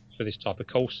for this type of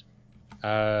course.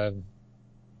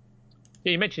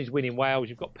 You mentioned he's winning Wales.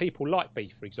 You've got people like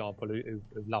Beef, for example, who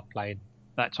love playing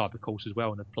that type of course as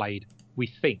well and have played, we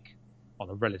think, on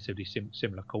a relatively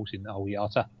similar course in the Old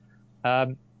Yata.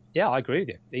 Yeah, I agree with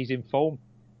you. He's in form.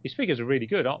 His figures are really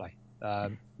good, aren't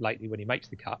they? Lately, when he makes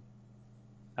the cut,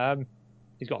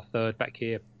 he's got a third back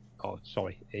here. Oh,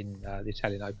 sorry, in the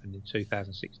Italian Open in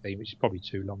 2016, which is probably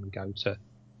too long ago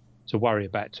to worry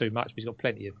about too much. But he's got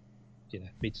plenty of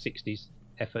mid-60s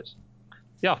efforts.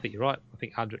 Yeah, I think you're right. I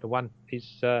think 100 to 1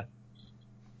 is a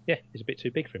bit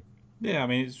too big for him. Yeah, I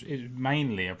mean, it's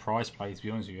mainly a price play, to be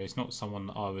honest with you. It's not someone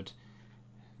that I would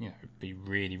be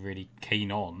really, really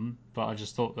keen on. But I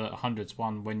just thought that 100 to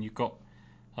 1, when you've got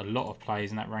a lot of players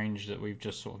in that range that we've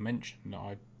just sort of mentioned, that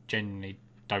I genuinely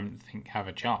don't think have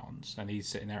a chance. And he's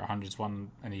sitting there at 100 to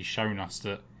 1, and he's shown us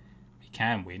that he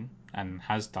can win and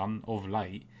has done of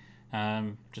late.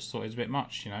 Just thought it was a bit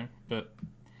much, But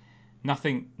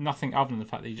nothing other than the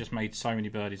fact that he just made so many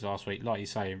birdies last week, like you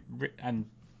say, and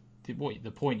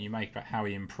the point you make about how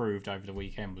he improved over the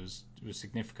weekend was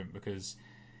significant because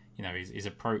his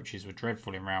approaches were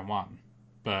dreadful in round 1,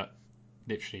 but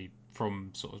literally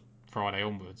from sort of Friday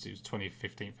onwards, it was 20th,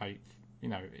 15th,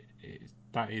 8th.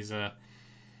 That is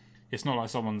it's not like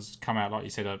someone's come out, like you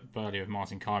said earlier with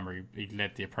Martin Keimer, he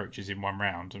led the approaches in one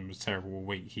round and was terrible all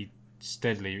week. He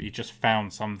just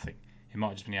found something. It might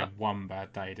have just been he had one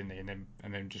bad day, didn't he, and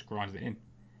then just grinded it in.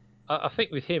 I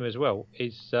think with him as well,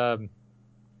 he's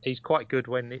quite good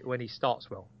when he starts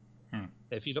well.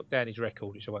 If you look down his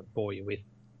record, which I won't bore you with,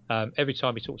 every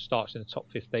time he sort of starts in the top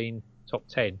 15, top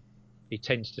 10, he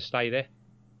tends to stay there.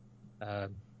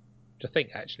 Which I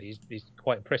think actually is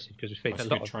quite impressive because we've seen a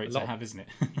lot to have, isn't it?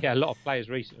 Yeah, a lot of players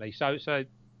recently. So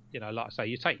like I say,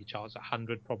 you take your chance at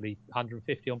 100, probably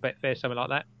 150 on Betfair, something like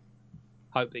that.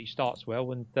 Hope that he starts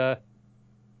well, and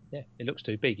it looks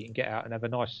too big. You can get out and have a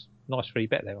nice free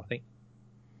bet there, I think.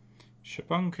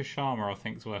 Shubhankar Sharma, I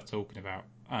think, is worth talking about.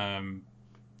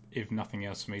 If nothing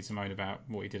else for me to moan about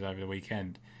what he did over the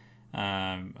weekend.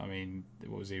 I mean,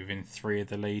 what was he, within 3 of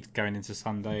the lead going into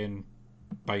Sunday and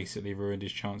basically ruined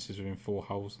his chances within 4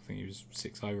 holes. I think he was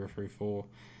 6 over through 4.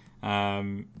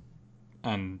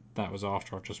 And that was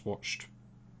after I've just watched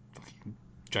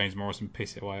James Morrison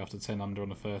piss it away after 10 under on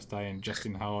the first day, and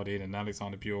Justin Harding and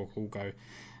Alexander Bjork all go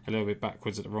a little bit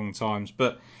backwards at the wrong times.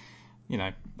 But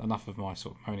enough of my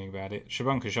sort of moaning about it.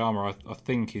 Shubhankar Sharma, I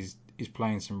think is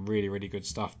playing some really, really good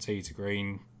stuff. Tee to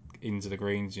green, into the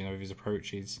greens, with his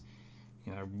approaches.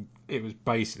 It was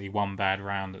basically one bad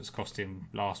round that's cost him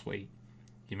last week.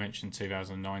 You mentioned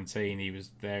 2019, he was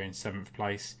there in 7th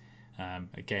place.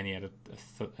 Again, he had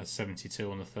a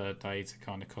 72 on the third day to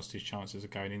kind of cost his chances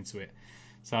of going into it.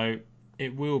 So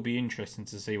it will be interesting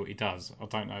to see what he does. I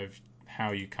don't know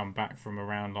how you come back from a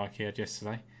round like he had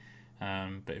yesterday.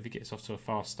 But if he gets off to a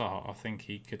fast start, I think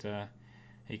he could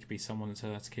he could be someone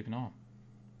to keep an eye on.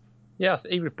 Yeah,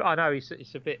 I know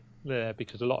it's a bit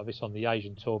because a lot of it's on the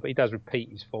Asian tour, but he does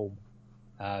repeat his form.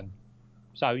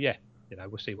 So yeah,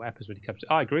 we'll see what happens when he comes.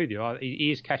 I agree with you.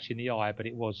 He is catching the eye, but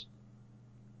it wasn't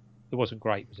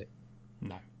great, was it?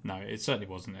 No, it certainly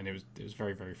wasn't, and it was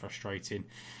very, very frustrating.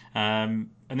 And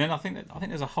then I think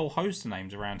there's a whole host of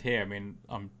names around here. I mean,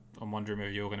 I'm wondering whether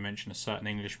you're going to mention a certain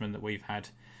Englishman that we've had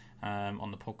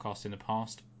on the podcast in the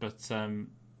past, but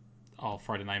I'll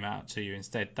throw the name out to you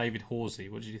instead. David Horsey.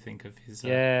 What did you think of his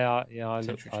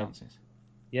potential chances?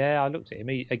 I looked at him.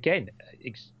 He, again,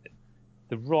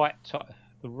 the right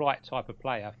type of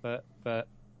player for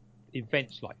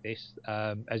events like this,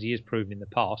 as he has proven in the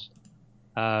past.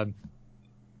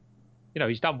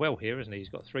 He's done well here, hasn't he? He's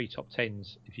got 3 top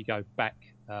 10s if you go back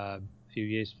a few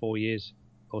years, 4 years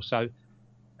or so.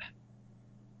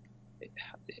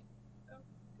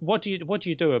 What do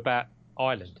you do about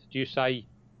Ireland? Do you say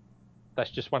that's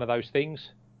just one of those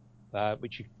things,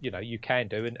 which you can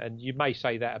do, and you may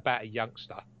say that about a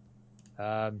youngster.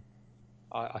 I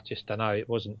just don't know. It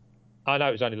wasn't. I know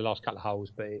it was only the last couple of holes,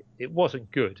 but it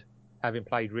wasn't good, having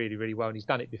played really, really well, and he's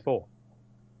done it before.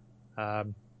 Look,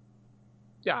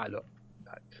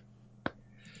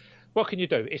 what can you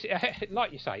do? It's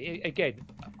like you say again.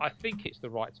 I think it's the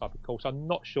right type of course. I'm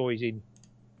not sure he's in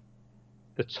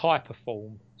the type of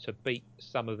form to beat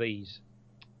some of these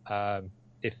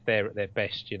if they're at their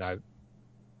best. Like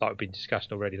we've been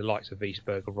discussing already, the likes of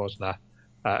Wiesberg or Rosner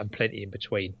and plenty in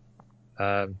between.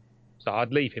 So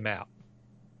I'd leave him out.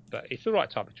 But it's the right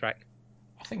type of track.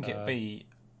 I think it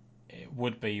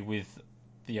would be with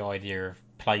the idea of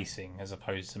placing as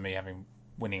opposed to me having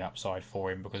winning upside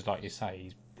for him, because like you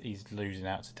say, he's losing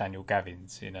out to Daniel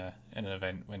Gavins in an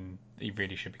event when he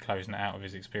really should be closing it out with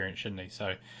his experience, shouldn't he?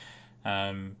 So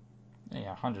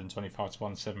 125 to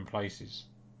 1, 7 places.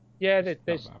 Yeah,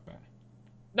 there's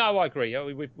no, I agree.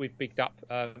 We've bigged up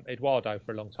Eduardo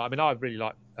for a long time. I mean, I really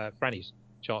like Franny's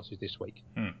chances this week.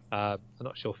 I'm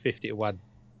not sure 50 to 1.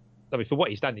 I mean, for what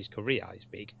he's done in his career, is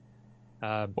big.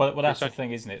 Well, that's the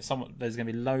thing, isn't it? There's going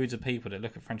to be loads of people that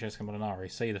look at Francesco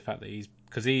Molinari, see the fact that he's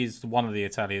one of the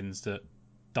Italians that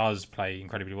does play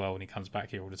incredibly well when he comes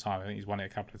back here all the time. I think he's won it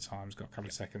a couple of times, got a couple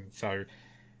of seconds, so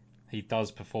he does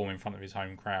perform in front of his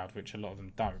home crowd, which a lot of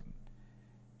them don't.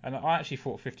 And I actually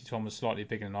thought 50 to 1 was slightly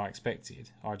bigger than I expected.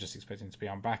 I just expected him to be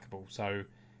unbackable, so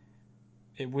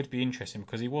it would be interesting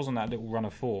because he was on that little run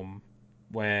of form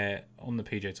where on the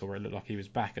PGA Tour it looked like he was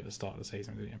back at the start of the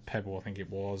season. Pebble, I think it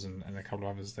was, and a couple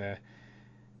of others there.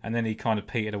 And then he kind of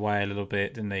petered away a little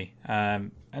bit, didn't he?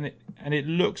 And it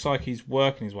looks like he's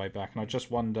working his way back. And I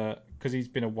just wonder, because he's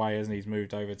been away, hasn't he? He's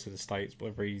moved over to the States,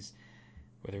 whether he's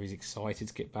excited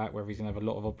to get back, whether he's going to have a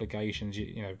lot of obligations.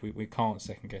 We can't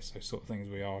second guess those sort of things.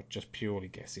 We are just purely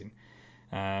guessing.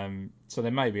 So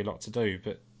there may be a lot to do,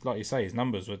 but like you say, his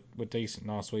numbers were decent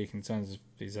last week in terms of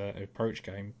his approach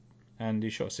game, and he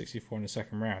shot 64 in the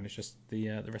second round. It's just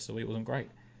the rest of the week wasn't great.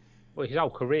 Well, his whole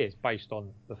career is based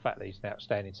on the fact that he's an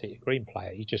outstanding tee green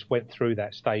player. He just went through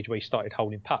that stage where he started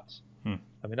holding putts. I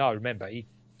mean, I remember he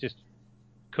just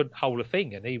couldn't hold a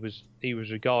thing, and he was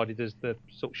regarded as the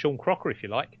sort of Sean Crocker, if you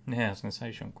like. Yeah, I was going to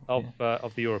say Sean Crocker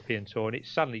of the European Tour, and it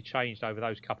suddenly changed over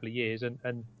those couple of years,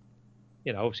 and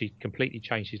obviously completely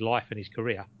changed his life and his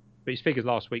career. But his figures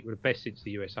last week were the best since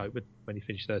the US Open when he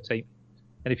finished 13th.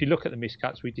 And if you look at the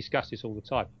miscuts, we discuss this all the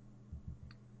time.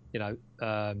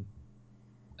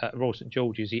 At Royal St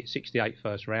George's, he hit 68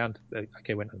 first round.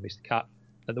 Okay, went on to miss the cut.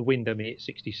 At the Wyndham, he hit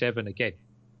 67 again.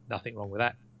 Nothing wrong with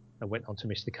that. And went on to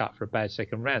miss the cut for a bad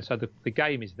second round. So the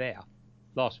game is there.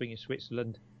 Last week in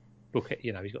Switzerland,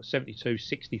 he's got 72,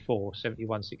 64,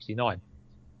 71, 69.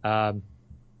 And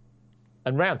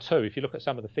round 2, if you look at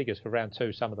some of the figures for round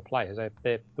 2, some of the players,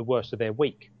 they're the worst of their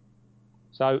week.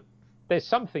 So there's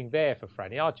something there for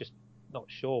Franny. I'm just not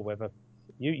sure whether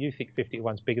you think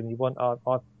 51's bigger than you want.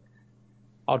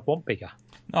 I'd want bigger.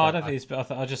 No, I don't think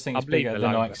it's. I just think it's bigger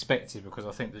than I expected, because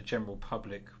I think the general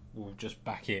public will just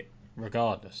back it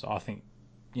regardless. I think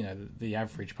the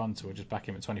average punter will just back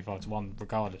him at 25 to 1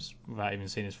 regardless, without even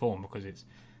seeing his form, because it's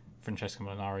Francesco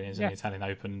Molinari is in the Italian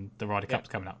Open, the Ryder Cup's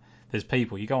coming up. There's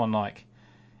people, you go on like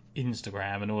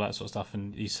Instagram and all that sort of stuff,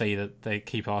 and you see that they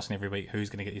keep asking every week who's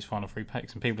going to get these final 3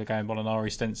 picks, and people are going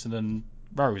Molinari, Stenson, and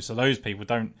Rose. So those people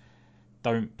don't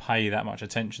pay that much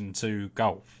attention to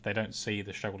golf. They don't see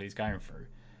the struggle he's going through.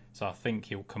 So I think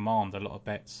he'll command a lot of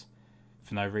bets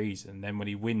for no reason. Then when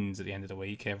he wins at the end of the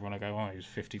week, everyone will go, "Oh, he was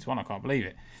 50 to 1. I can't believe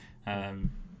it."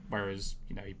 Whereas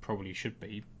he probably should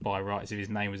be, by rights, if his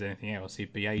name was anything else,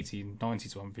 he'd be 80 and 90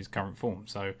 to 1 with his current form.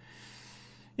 So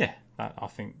yeah, I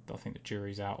think the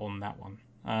jury's out on that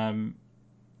one.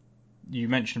 You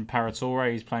mentioned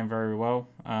Paratore, he's playing very well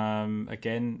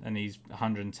again, and he's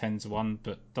 110 to 1,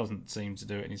 but doesn't seem to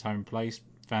do it in his home place.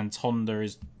 Van Tonder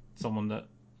is someone that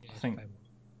I think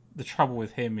the trouble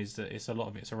with him is that it's a lot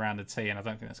of it's around the tee, and I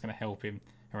don't think that's going to help him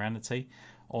around the tee,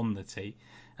 on the tee.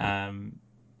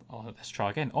 Let's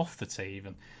try again, off the tee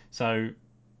even. So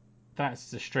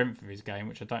that's the strength of his game,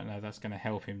 which I don't know that's going to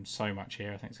help him so much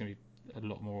here. I think it's going to be a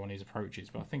lot more on his approaches,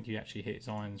 but I think he actually hit his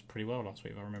irons pretty well last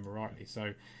week, if I remember rightly.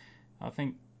 So I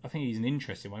think he's an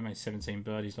interesting one. He made 17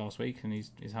 birdies last week, and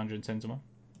he's 110 to 1.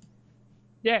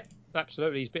 Yeah,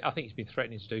 absolutely. I think he's been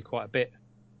threatening to do quite a bit.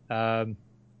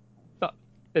 But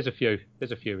there's a few,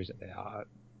 isn't there?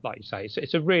 Like you say,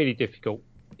 it's a really difficult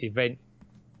event.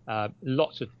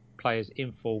 Lots of players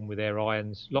in form with their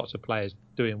irons. Lots of players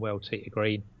doing well tee to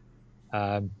green.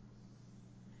 Take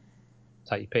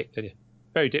your pick, don't you?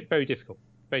 Very difficult.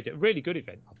 Really good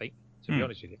event, I think. To be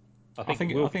honest with you, I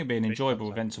think it'd be an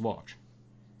enjoyable event to watch.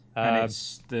 And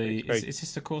is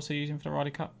this the course they're using for the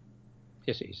Ryder Cup?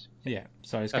 Yes, it is. Yeah,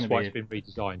 so it's that's why it's been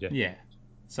redesigned. Yeah,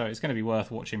 so it's going to be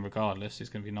worth watching regardless. It's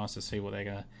going to be nice to see what they're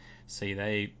going to see.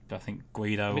 I think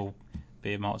Guido will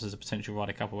be marked as a potential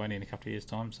Ryder Cup away in a couple of years'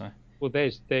 time. So well,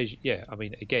 there's I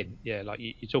mean, again, like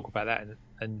you talk about that,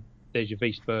 and there's your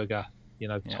Wiesberger,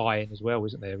 tie-in as well,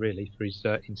 isn't there? Really for his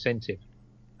incentive.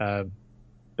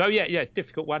 So yeah,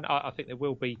 difficult one. I think there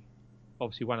will be.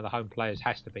 Obviously, one of the home players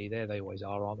has to be there. They always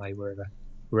are, aren't they?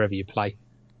 Wherever you play.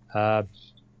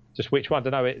 Just which one? I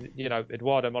don't know.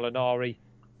 Edoardo Molinari.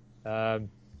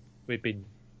 We've been,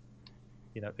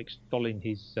 extolling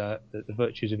his the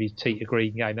virtues of his tee to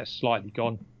green game. That's slightly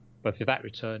gone, but for that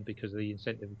return because of the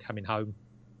incentive of coming home,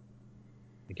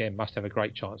 again, must have a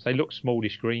great chance. They look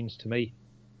smallish greens to me.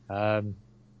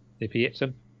 If he hits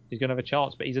them, he's going to have a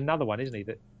chance. But he's another one, isn't he?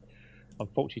 That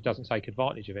unfortunately doesn't take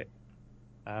advantage of it.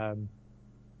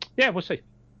 Yeah, we'll see.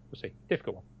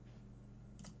 Difficult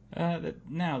one.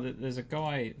 Now, there's a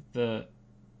guy that,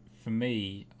 for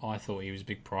me, I thought he was a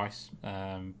big price.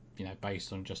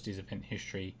 Based on just his event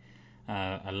history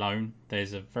alone.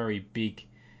 There's a very big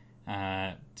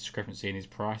discrepancy in his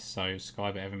price. So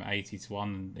Sky Bet have him at 80 to 1,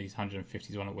 and he's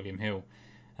 150 to 1 at William Hill.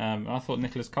 I thought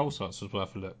Nicholas Colsaerts was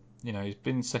worth a look. He's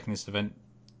been second in this event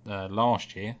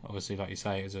last year. Obviously, like you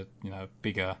say, it was a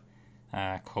bigger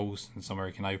course and somewhere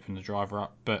he can open the driver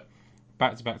up. But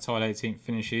back-to-back tied 18th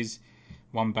finishes,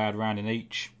 one bad round in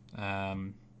each.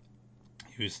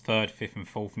 He was third, fifth, and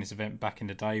fourth in this event back in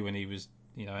the day when he was,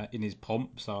 in his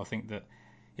pomp. So I think that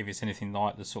if it's anything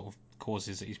like the sort of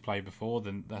courses that he's played before,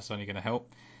 then that's only going to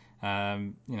help.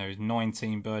 He's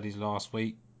 19 birdies last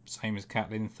week, same as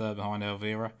Catlin, third behind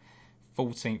Elvira.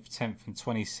 14th, 10th, and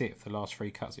 26th, the last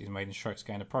three cuts that he's made in strokes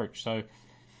gained approach. So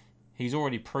he's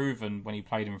already proven when he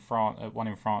played in France, won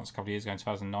in France a couple of years ago in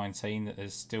 2019, that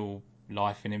there's still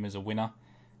life in him as a winner.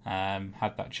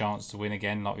 Had that chance to win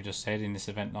again, like we just said, in this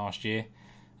event last year.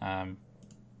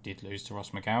 Did lose to Ross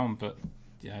McGowan, but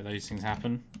those things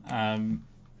happen.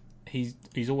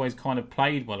 He's always kind of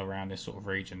played well around this sort of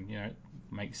region. It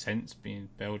makes sense being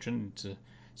Belgian to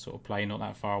sort of play not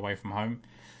that far away from home.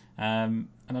 And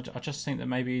I just think that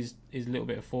maybe his little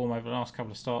bit of form over the last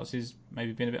couple of starts is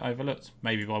maybe been a bit overlooked.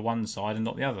 Maybe by one side and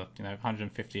not the other.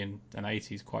 150 and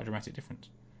 80 is quite a dramatic difference.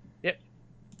 Yep.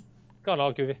 Can't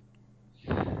argue with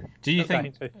you. Do you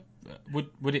think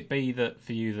would it be that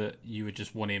for you that you would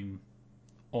just want him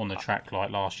on the track like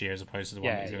last year as opposed to the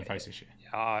one that he's going to face this year?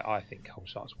 Yeah, I think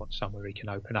Colsaerts wants somewhere he can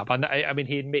open up. I mean,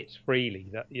 he admits freely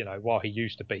that while he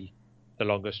used to be the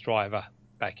longest driver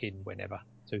back in whenever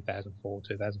 2004,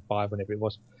 2005, whenever it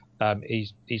was,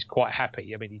 he's quite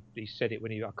happy. I mean, he said it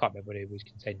when I can't remember when he was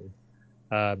contending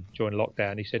during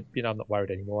lockdown. He said, I'm not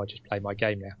worried anymore. I just play my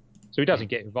game now. So he doesn't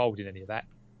get involved in any of that,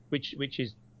 which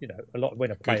is a lot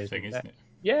when a player's good thing, isn't it?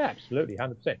 Yeah, absolutely,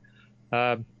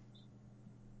 100%.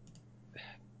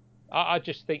 I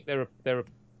just think there are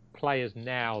players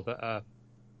now that are,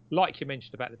 like you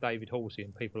mentioned about the David Horsey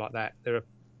and people like that. There are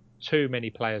too many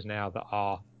players now that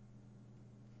are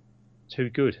too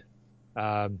good.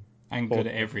 And good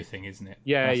at everything, isn't it?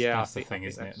 Yeah, that's the thing,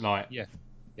 isn't it? Like, yeah.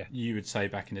 You would say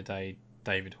back in the day,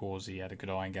 David Horsey had a good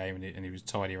iron game and he was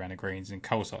tidy around the greens, and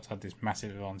Colsaerts had this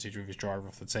massive advantage with his driver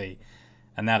off the tee.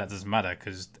 And now that doesn't matter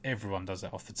because everyone does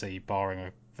that off the tee, barring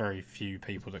a very few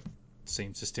people that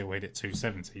seem to still hit it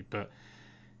 270. But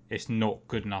it's not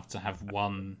good enough to have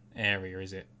one area,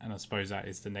 is it? And I suppose that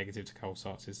is the negative to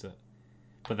Colsaerts, is that.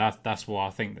 But that's why I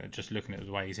think that just looking at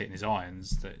the way he's hitting his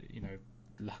irons, that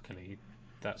luckily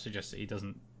that suggests that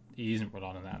he isn't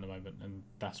relying on that at the moment, and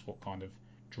that's what kind of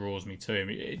draws me to him.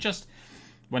 It just,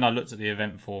 when I looked at the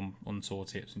event form on Tour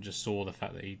Tips and just saw the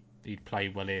fact that he'd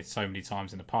played well here so many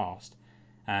times in the past,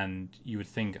 and you would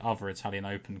think other Italian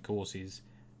Open courses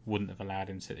wouldn't have allowed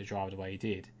him to hit the driver the way he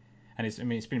did. And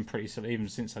it's been pretty sort of, even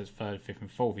since those third, fifth,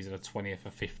 and fourth. He's had a 20th, a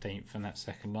 15th, and that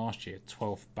second last year,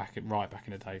 12th right back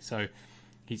in the day. So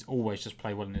he's always just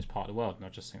played well in this part of the world, and I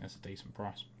just think that's a decent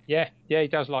price. Yeah, he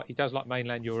does like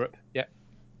mainland Europe. Yeah.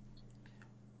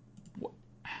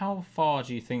 How far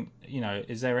do you think,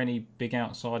 is there any big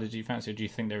outsiders you fancy, or do you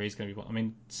think there is going to be one? I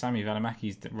mean, Sami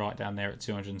Välimäki's right down there at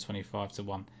 225 to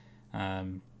 1.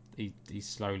 He's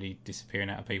slowly disappearing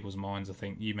out of people's minds. I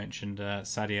think you mentioned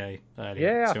Sadie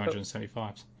earlier,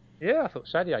 275. I thought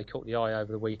Sadie caught the eye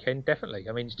over the weekend, definitely.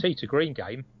 I mean, his tee to green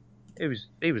game,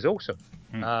 he was awesome.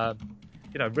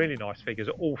 Really nice figures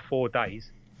all 4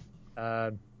 days.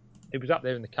 He was up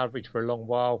there in the coverage for a long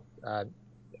while.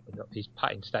 His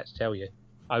putting stats tell you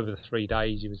over the 3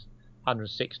 days he was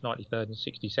 106, 93rd, and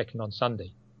 62nd on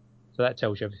Sunday. So that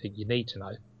tells you everything you need to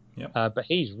know. Yep. But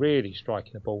he's really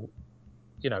striking the ball,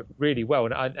 really well.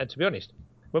 And to be honest,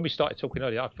 when we started talking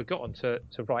earlier, I'd forgotten to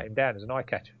write him down as an eye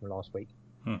catcher from last week.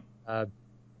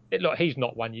 He's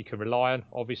not one you can rely on,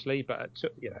 obviously, but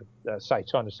say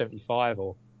 275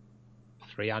 or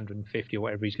 350 or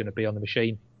whatever he's going to be on the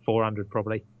machine, 400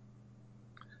 probably.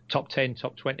 Top 10,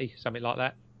 top 20, something like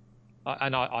that.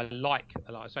 And I like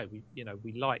I say,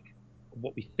 we like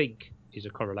what we think is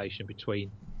a correlation between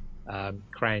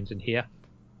crayons and here,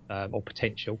 or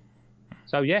potential.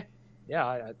 So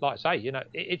I'd like to say,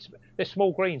 they're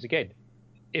small greens again.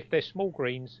 If they're small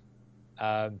greens,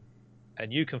 and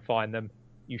you can find them,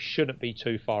 you shouldn't be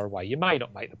too far away. You may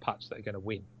not make the putts that are going to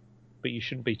win, but you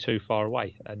shouldn't be too far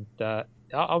away. And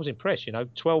I was impressed.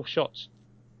 12 shots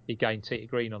he gained tee to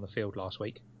green on the field last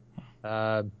week.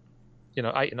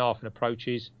 8.5 in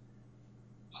approaches.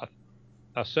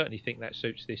 I certainly think that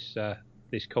suits this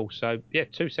course. So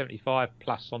 275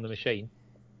 plus on the machine.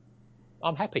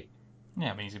 I'm happy.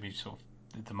 Yeah, I mean, he's going to be sort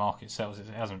of, the market sells it.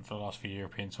 It hasn't for the last few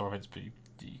European Tour events, but you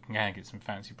can get some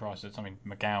fancy prices. I mean,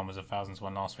 McGowan was 1,000 to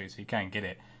 1 last week, so you can get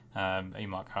it. He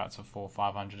might go out to 400 or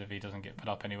 500 if he doesn't get put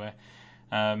up anywhere.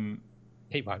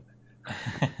 He won't.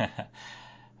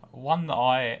 One that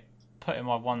I put in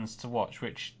my ones to watch,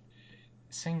 which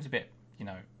seems a bit,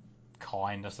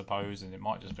 kind, I suppose, and it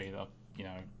might just be that,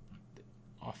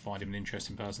 I find him an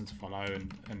interesting person to follow,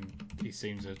 and he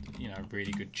seems a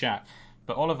really good chap.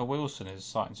 But Oliver Wilson is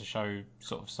starting to show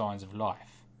sort of signs of life,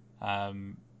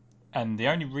 and the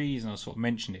only reason I sort of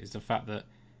mention it is the fact that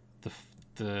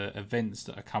the events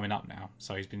that are coming up now.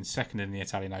 So he's been second in the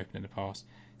Italian Open in the past,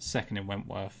 second in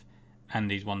Wentworth,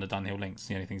 and he's won the Dunhill Links,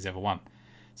 the only thing he's ever won.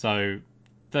 So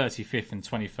 35th and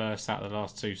 21st out of the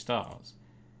last 2 starts.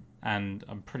 And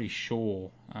I'm pretty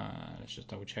sure, let's just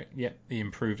double check. Yep, he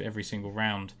improved every single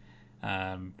round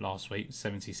last week.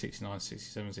 70, 69,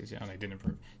 67, 68. Oh, no, he didn't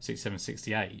improve. 67,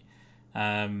 68.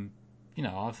 I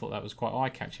thought that was quite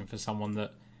eye-catching for someone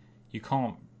that you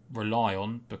can't rely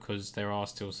on, because there are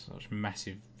still such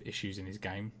massive issues in his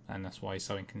game, and that's why he's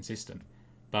so inconsistent.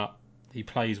 But he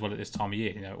plays well at this time of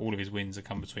year. All of his wins have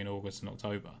come between August and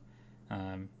October.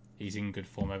 He's in good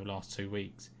form over the last 2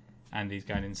 weeks. And he's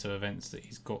going into events that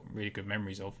he's got really good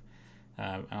memories of.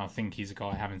 And I think he's a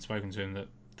guy, having spoken to him,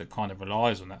 that kind of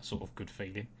relies on that sort of good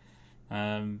feeling.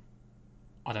 I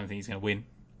don't think he's going to win.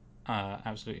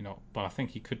 Absolutely not. But I think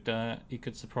he could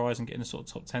surprise and get in the sort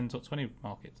of top 10, top 20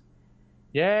 market.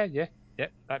 Yeah,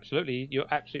 absolutely. You're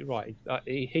absolutely right.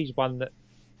 He's one that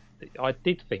I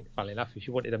did think, funnily enough, if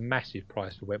you wanted a massive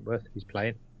price for Wentworth, if he's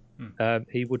playing,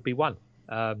 he would be one.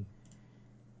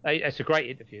 It's a great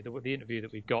interview. The interview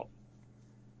that we've got,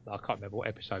 I can't remember what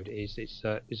episode it is. It's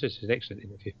just an excellent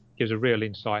interview. Gives a real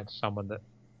insight into someone that,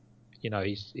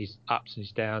 his ups and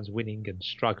his downs, winning and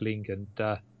struggling, and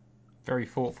very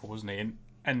thoughtful, wasn't he?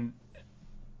 And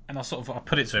I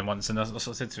put it to him once, and I sort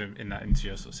of said to him in that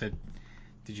interview, I sort of said,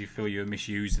 "Did you feel you were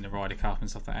misused in the Ryder Cup and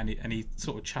stuff like that?" And he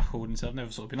sort of chuckled and said, "I've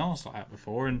never sort of been asked like that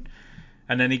before." And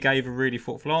then he gave a really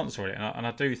thoughtful answer on it. And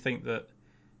I do think that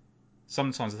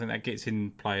sometimes that gets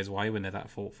in players' way when they're that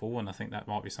thoughtful, and I think that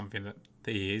might be something that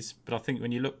he is. But I think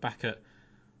when you look back at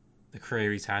the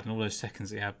career he's had and all those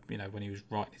seconds he had, when he was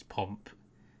right in his pomp,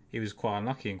 he was quite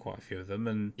unlucky in quite a few of them.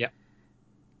 And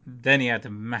then he had the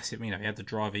massive, he had the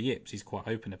driver yips. He's quite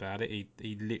open about it.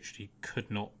 He literally could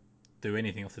not do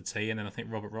anything off the tee, and then I think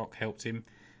Robert Rock helped him,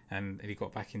 and he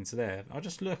got back into there. I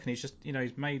just look, and he's just,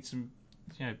 he's made some,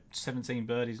 17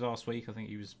 birdies last week. I think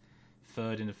he was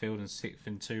 3rd in the field and 6th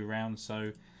in 2 rounds.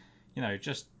 So,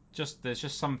 just there's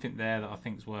just something there that I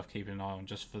think is worth keeping an eye on,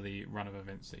 just for the run of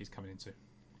events that he's coming into.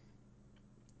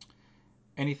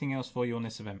 Anything else for you on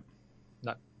this event?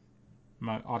 No,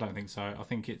 I don't think so. I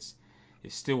think it's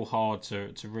it's still hard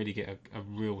to really get a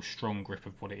real strong grip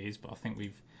of what it is. But I think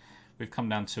we've come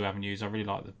down 2 avenues. I really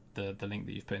like the link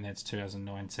that you've put in there to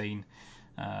 2019.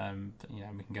 We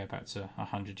can go back to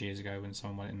 100 years ago when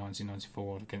someone went in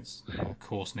 1994 against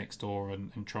course next door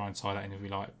and try and tie that in if we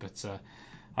like, but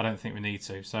I don't think we need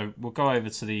to. So we'll go over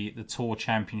to the Tour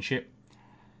Championship.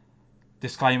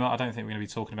 Disclaimer: I don't think we're going to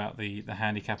be talking about the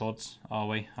handicap odds, are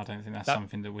we? I don't think that's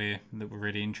something that we're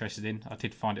really interested in. I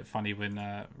did find it funny when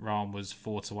Rahm was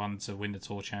 4-1 to win the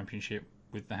Tour Championship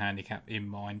with the handicap in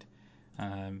mind.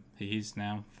 He is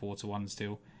now 4-1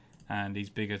 still, and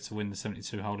he's bigger to win the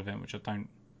 72-hole event, which I don't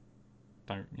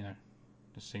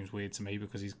just seems weird to me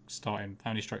because he's starting.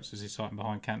 How many strokes is he starting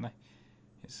behind Cantlay?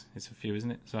 It's a few, isn't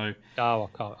it? So I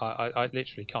can't. I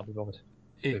literally can't be bothered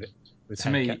with it. With to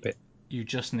me, bit. You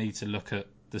just need to look at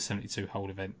the 72-hole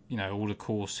event. All the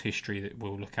course history that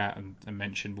we'll look at and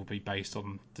mention will be based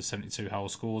on the 72-hole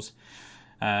scores.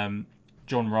 Jon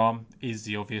Rahm is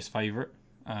the obvious favourite.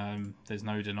 There's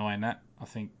no denying that. I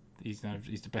think he's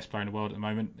the best player in the world at the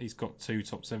moment. He's got 2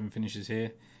 top 7 finishes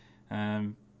here.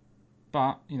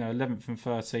 But 11th and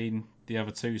 13, the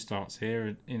other 2 starts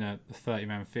here in a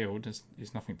 30-man field.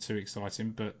 It's nothing too exciting,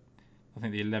 but I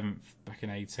think the 11th back in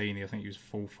 18, I think he was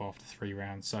 4th after 3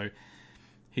 rounds. So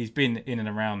he's been in and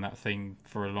around that thing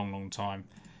for a long, long time.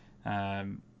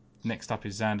 Next up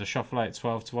is Xander Schauffele at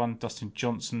 12-1, Dustin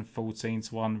Johnson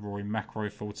 14-1, Rory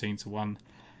McIlroy 14-1,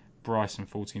 Bryson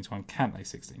 14-1, Cantlay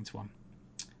 16-1.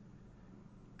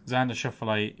 Xander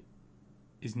Schauffele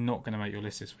is not going to make your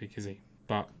list this week, is he?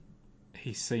 But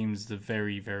he seems the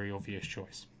very, very obvious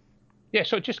choice. Yeah,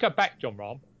 so just go back, Jon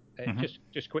Rahm,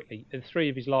 just quickly. In 3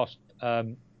 of his last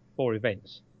 4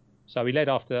 events. So he led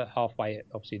after halfway,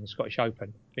 obviously, in the Scottish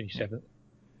Open, finished 7th.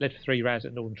 Led for 3 rounds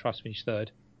at Northern Trust, finished 3rd.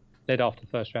 Led after the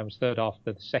first round, was 3rd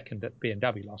after the 2nd at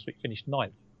BMW last week, finished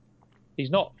 9th. He's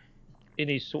not in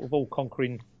his sort of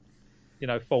all-conquering,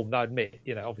 form. No, I admit,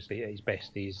 obviously at his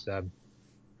best he's...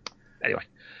 anyway.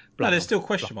 There's still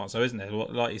question marks, though, isn't there?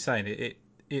 Like you're saying, it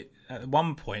at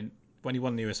one point, when he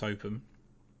won the US Open,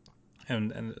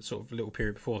 and sort of a little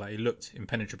period before that, he looked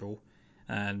impenetrable.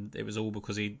 And it was all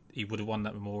because he would have won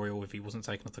that Memorial if he wasn't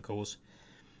taken off the course.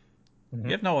 Mm-hmm.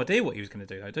 You have no idea what he was going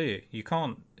to do, though, do you? You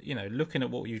can't, looking at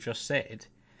what you just said,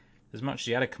 as much as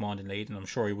he had a commanding lead, and I'm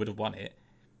sure he would have won it,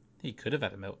 he could have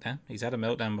had a meltdown. He's had a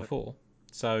meltdown before.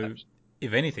 So,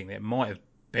 if anything, it might have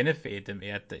benefited him.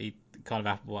 He kind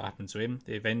of what happened to him.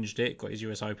 He avenged it, got his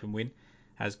US Open win,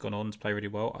 has gone on to play really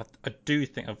well. I do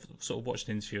think I've sort of watched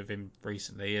an interview of him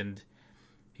recently, and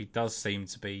he does seem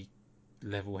to be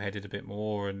level-headed a bit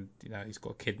more, and he's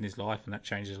got a kid in his life, and that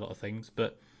changes a lot of things.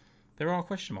 But there are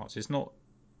question marks. It's not.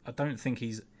 I don't think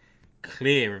he's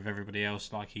clear of everybody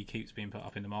else like he keeps being put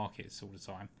up in the markets all the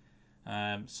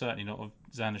time. Certainly not of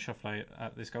Xander Schauffele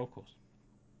at this golf course.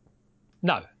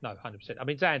 No, 100%. I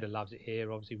mean, Xander loves it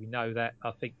here. Obviously, we know that.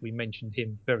 I think we mentioned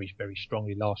him very, very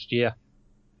strongly last year,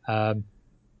 when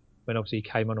obviously he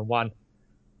came on and won.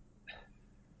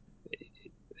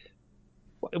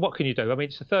 What can you do? I mean,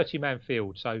 it's a 30-man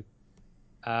field, so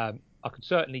I could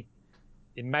certainly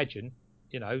imagine,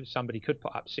 somebody could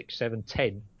put up 6, 7,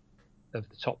 10 of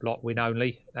the top lot win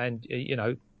only, and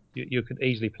you could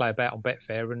easily play about on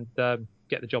Betfair and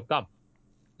get the job done.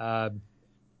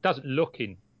 Doesn't look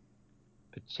in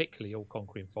particularly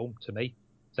all-conquering form to me,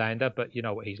 Xander, but you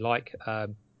know what he's like.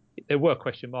 There were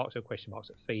question marks. There were question marks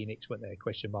at Phoenix, weren't there?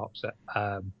 Question marks at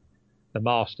the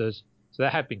Masters. So there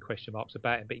have been question marks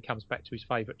about him, but he comes back to his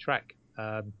favourite track.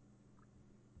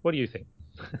 What do you think?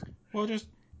 Well,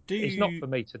 it's not for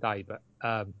me today, but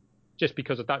just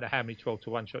because I don't know how many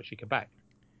 12-1 shots you can back.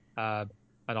 And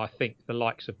I think the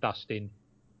likes of Dustin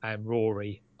and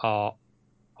Rory are,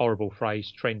 horrible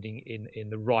phrase, trending in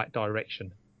the right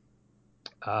direction.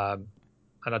 And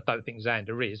I don't think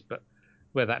Xander is, but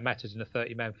where that matters in a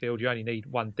 30-man field, you only need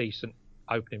one decent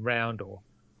opening round or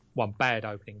one bad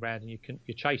opening round, and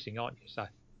you're chasing, aren't you? So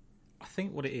I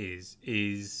think what it is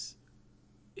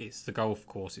it's the golf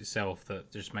course itself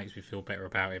that just makes me feel better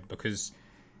about him, because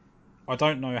I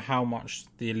don't know how much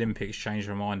the Olympics changed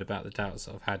my mind about the doubts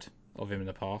that I've had of him in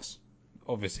the past.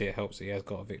 Obviously, it helps that he has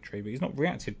got a victory, but he's not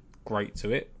reacted great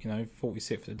to it.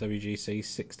 46th at the WGC,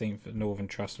 16th at Northern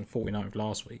Trust, and 49th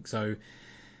last week. So,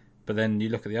 but then you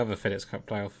look at the other FedEx Cup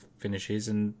playoff finishes,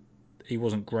 and he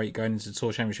wasn't great going into the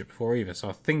Tour Championship before either. So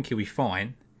I think he'll be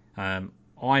fine.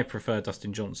 I prefer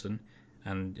Dustin Johnson,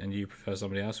 and you prefer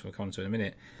somebody else. We'll come to in a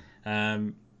minute.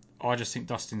 I just think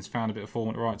Dustin's found a bit of form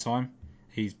at the right time.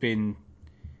 He's been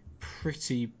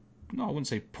pretty, no, I wouldn't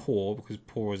say poor, because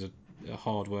poor is a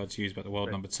hard word to use about the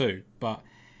world number 2, but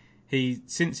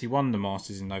since he won the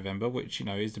Masters in November, which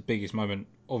is the biggest moment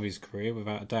of his career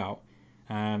without a doubt,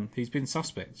 he's been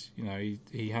suspect.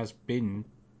 He has been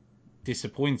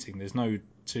disappointing. There's no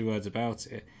two words about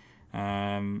it.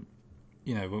 When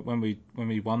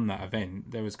we won that event,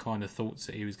 there was kind of thoughts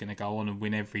that he was going to go on and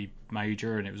win every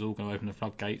major, and it was all going to open the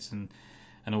floodgates and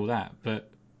all that. But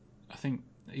I think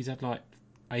he's had like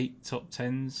 8 top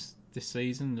 10s this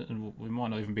season, and we might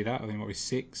not even be that. I think it might be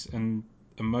 6, and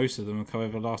most of them have come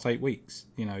over the last 8 weeks.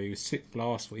 He was 6th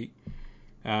last week,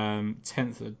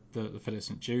 10th at the FedEx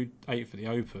St Jude, 8th at the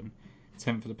Open,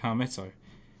 10th at the Palmetto.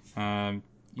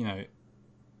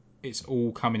 It's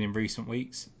all coming in recent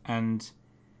weeks, and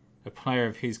a player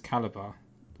of his calibre,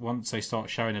 once they start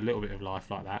showing a little bit of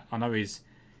life like that, I know his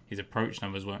approach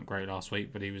numbers weren't great last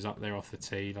week, but he was up there off the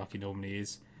tee like he normally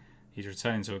is. He's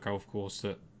returning to a golf course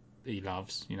that he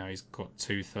loves. He's got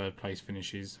 2 third-place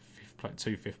finishes,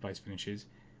 2 fifth-place finishes,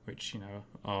 which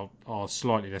are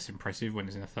slightly less impressive when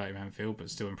it's in a 30-man field, but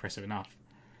still impressive enough.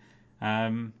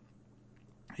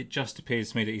 It just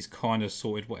appears to me that he's kind of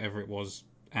sorted whatever it was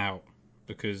out,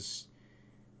 because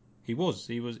he was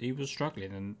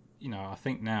struggling, and I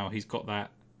think now he's got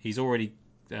that. He's already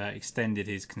extended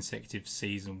his consecutive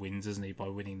season wins, hasn't he, by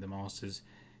winning the Masters,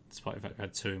 despite the fact he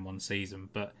had 2 in one season.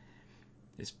 But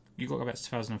you've got to go back to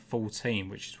 2014,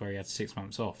 which is where he had 6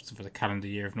 months off for the calendar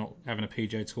year of not having a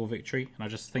PGA Tour victory, and I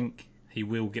just think he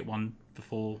will get one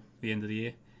before the end of the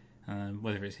year.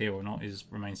 Whether it's here or not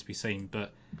remains to be seen.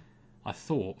 But I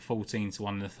thought 14-1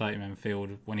 in the 30-man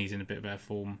field when he's in a bit better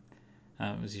form.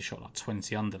 He shot like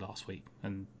 20 under last week,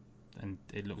 and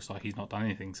it looks like he's not done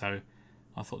anything. So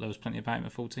I thought there was plenty about him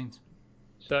at 14s.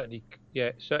 Certainly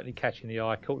catching the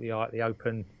eye. Caught the eye at the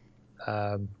Open.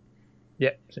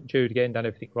 St Jude again, done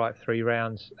everything right, 3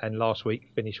 rounds, and last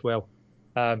week finished well.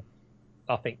 I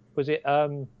think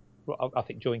I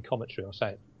think during commentary, I'll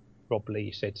say it, Rob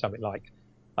Lee said something like,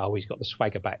 "Oh, he's got the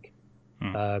swagger back."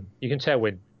 You can tell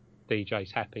when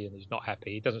DJ's happy and he's not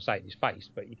happy. He doesn't say it in his face,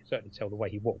 but you can certainly tell the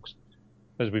way he walks.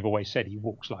 As we've always said, he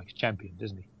walks like a champion,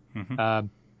 doesn't he? Mm-hmm.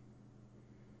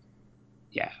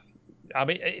 I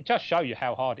mean, it does show you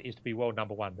how hard it is to be world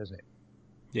number 1, doesn't it?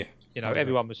 Yeah.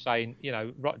 Everyone was saying,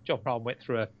 Jon Rahm went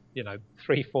through a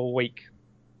 3-4 week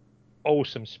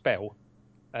awesome spell,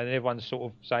 and everyone's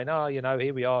sort of saying,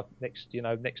 here we are, next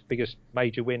biggest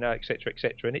major winner, etc.,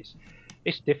 etc. And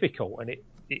it's difficult, and it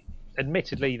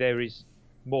admittedly there is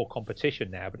more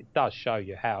competition now, but it does show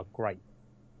you how great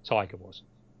Tiger was.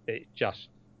 It just,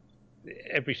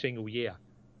 every single year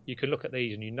you can look at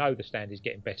these and the standard is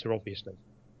getting better, obviously,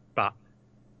 but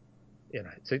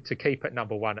to keep at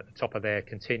number 1 at the top of there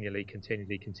continually,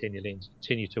 and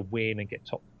continue to win and get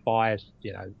top 5s,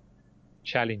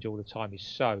 challenge all the time is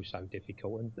so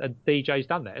difficult. And DJ's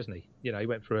done that, hasn't he? He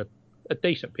went through a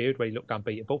decent period where he looked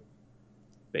unbeatable,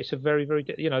 but it's a very, very,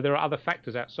 there are other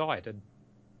factors outside,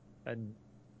 and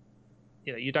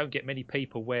you don't get many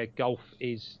people where golf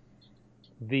is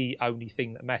the only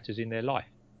thing that matters in their life.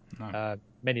 No.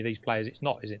 Many of these players, it's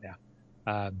not, is it now?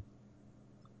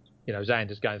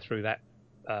 Xander's going through that.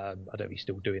 I don't know if he's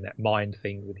still doing that mind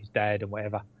thing with his dad and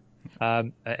whatever.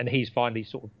 And he's finally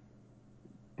sort of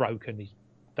broken his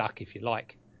duck, if you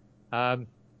like. So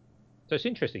it's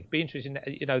interesting. Be interesting.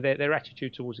 Their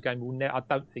attitude towards the game I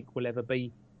don't think will ever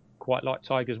be quite like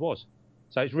Tiger's was.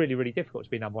 So it's really, really difficult to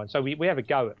be number 1. So we have a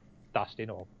go at Dustin,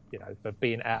 or for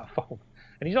being out of form,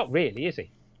 and he's not really, is he?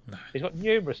 No. He's got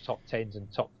numerous top 10s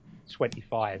and top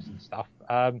 25s and stuff.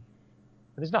 And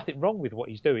there's nothing wrong with what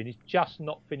he's doing. He's just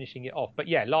not finishing it off. But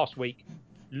yeah, last week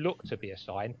looked to be a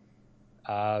sign.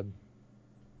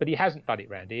 But he hasn't done it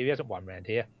round here. He hasn't won round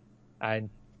here. And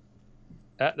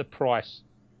at the price,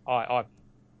 like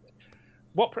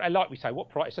we say, what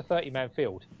price? It's a 30-man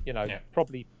field.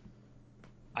 Probably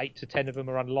 8 to 10 of them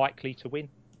are unlikely to win.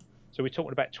 So we're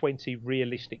talking about 20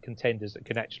 realistic contenders that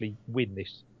can actually win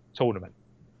this tournament.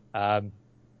 How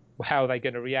are they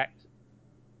going to react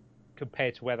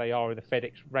compared to where they are in the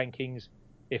FedEx rankings?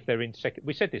 If they're in second,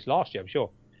 we said this last year, I'm sure.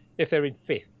 If they're in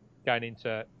 5th going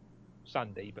into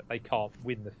Sunday, but they can't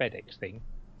win the FedEx thing,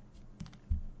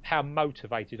 how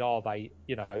motivated are they?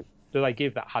 Do they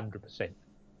give that 100%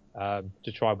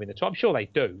 to try and win the tournament? I'm sure they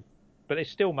do, but there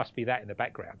still must be that in the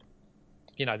background.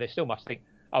 They still must think,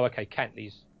 oh, okay,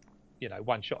 Cantley's,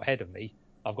 1 shot ahead of me.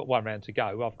 I've got 1 round to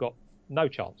go. I've got no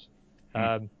chance.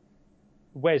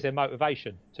 Where's their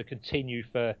motivation to continue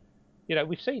for?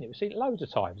 We've seen it loads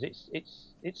of times.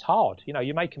 It's hard.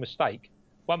 You make a mistake,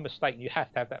 1 mistake, and you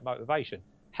have to have that motivation.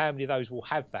 How many of those will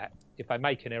have that if they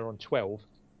make an error on 12?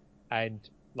 And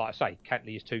like I say,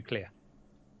 Cantley is too clear.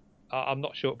 I'm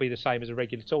not sure it'll be the same as a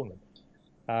regular tournament.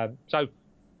 So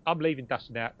I'm leaving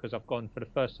Dustin out because I've gone for the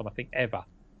first time I think ever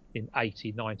in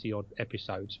 80, 90 odd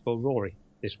episodes for Rory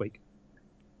this week.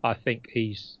 I think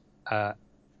he's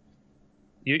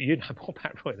you know more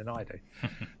about Rory than I do,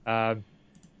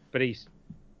 but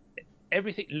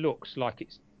everything looks like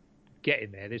it's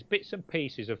getting there. There's bits and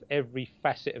pieces of every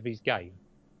facet of his game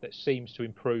that seems to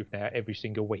improve now every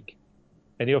single week,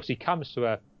 and he obviously comes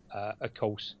to a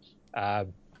course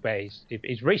where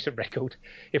his recent record,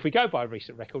 if we go by a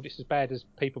recent record, it's as bad as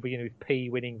people beginning with P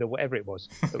winning the whatever it was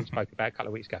that we spoke about a couple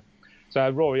of weeks ago. So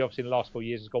Rory, obviously, in the last 4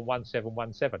 years has gone 1-7,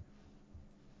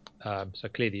 1-7. So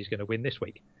clearly he's going to win this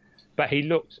week. But he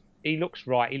looks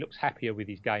right. He looks happier with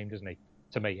his game, doesn't he?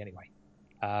 To me, anyway.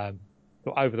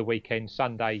 But over the weekend,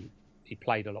 Sunday, he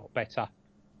played a lot better.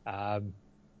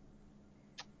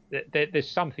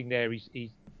 There's something there.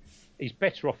 He's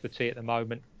better off the tee at the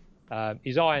moment.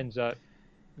 His irons are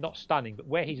not stunning, but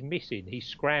where he's missing, he's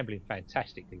scrambling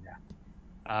fantastically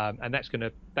now, and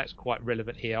that's quite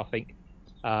relevant here, I think.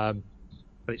 But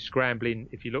it's scrambling.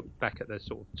 If you look back at the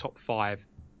sort of top 5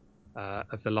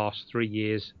 of the last 3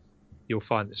 years, you'll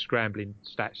find the scrambling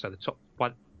stats. So the top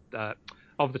one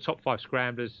of the top 5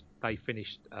 scramblers, they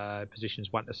finished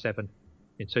positions 1 to 7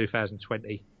 in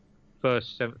 2020.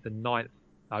 First, 7th, and 9th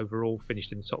overall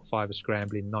finished in the top 5 of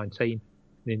scrambling 19.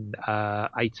 In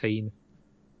 18,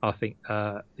 I think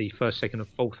the first, 2nd,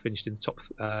 and 4th finished in the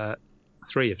top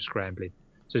 3 of scrambling.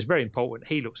 So it's very important.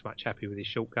 He looks much happier with his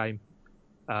short game.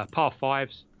 Par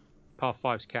fives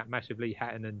count massively.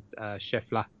 Hatton and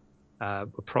Scheffler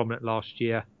were prominent last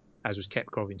year, as was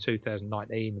Koepka in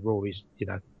 2019. Rory's,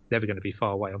 never going to be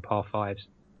far away on par fives.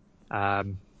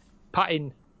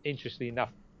 Putting, interestingly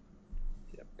enough,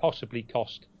 possibly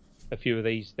cost a few of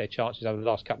these their chances over the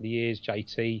last couple of years.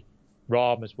 JT,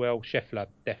 Rahm as well, Scheffler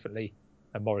definitely,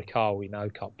 and Morikawa we know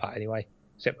can't putt anyway,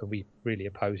 except when we really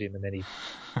oppose him and then he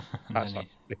putts like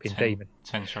flipping demon.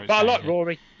 10 strokes. But I like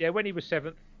Rory. Yeah, when he was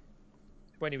 7th,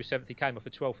 he came off a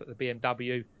 12th at the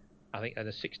BMW, I think, and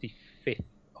a 65th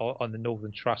on the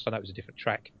Northern Trust. I know it was a different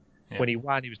track. Yeah. When he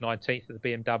won, he was 19th at the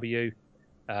BMW.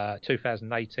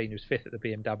 2018, he was 5th at the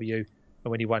BMW,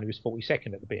 and when he won, he was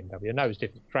 42nd at the BMW. I know it was a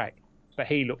different track, but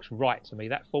he looks right to me.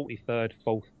 That 43rd,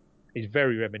 4th is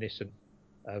very reminiscent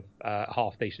of a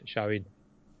half decent showing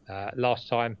last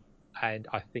time, and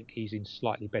I think he's in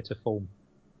slightly better form.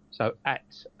 So at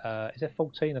is there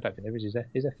 14? I don't think there is. Is there?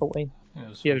 Is there 14? Yeah,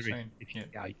 there is.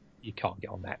 You can't get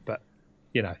on that, but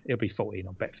it'll be 14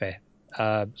 on Betfair.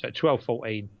 So 12,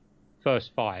 14,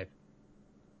 first 5.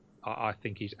 I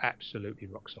think he's absolutely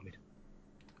rock solid.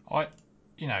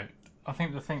 I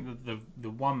think the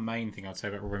one main thing I'd say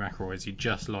about Rory McIlroy is he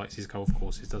just likes his golf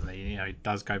courses, doesn't he? He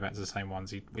does go back to the same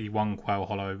ones. He won Quail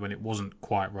Hollow when it wasn't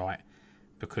quite right,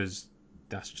 because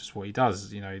that's just what he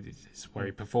does. It's where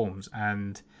he performs.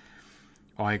 And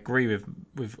I agree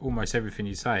with almost everything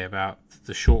you say about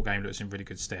the short game. Looks in really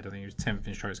good stead. I think he was 10th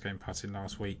in strokes gained putting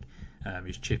last week.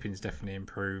 His chipping's definitely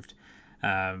improved.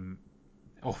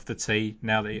 Off the tee,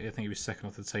 now that I think he was 2nd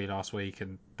off the tee last week,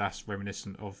 and that's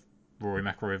reminiscent of Rory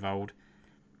McIlroy of old.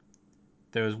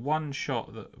 There was one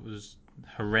shot that was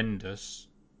horrendous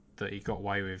that he got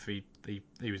away with. He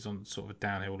was on sort of a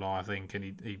downhill lie, I think, and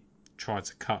he tried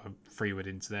to cut a freewood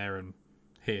into there and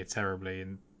hit it terribly.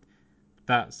 And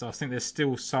I think there's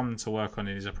still some to work on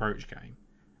in his approach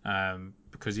game,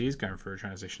 because he is going through a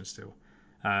transition still.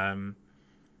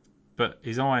 But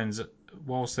his irons,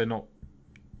 whilst they're not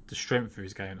the strength of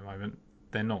his game at the moment,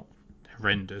 they're not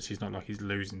horrendous. He's not like he's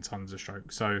losing tons of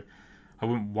strokes, so I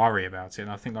wouldn't worry about it.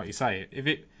 And I think, like you say, if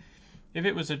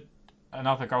it was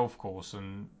another golf course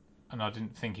and I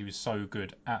didn't think he was so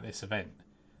good at this event,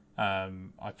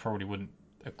 I probably wouldn't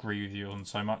agree with you on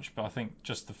so much. But I think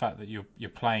just the fact that you're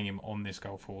playing him on this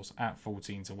golf course at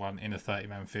 14-1 in a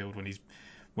 30-man field,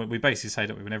 when we basically say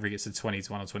that whenever he gets to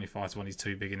 20-1 or 25-1, he's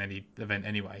too big in any event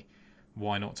anyway.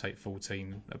 Why not take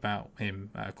 14 about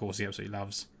him at a course he absolutely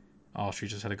loves after he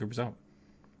just had a good result?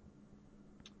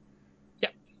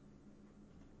 Yep.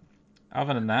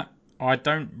 Other than that, I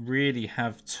don't really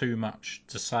have too much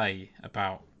to say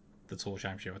about the Tour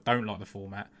Championship. I don't like the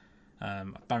format. I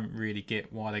don't really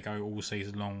get why they go all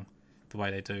season long the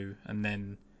way they do and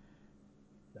then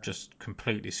just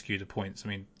completely skew the points. I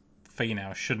mean,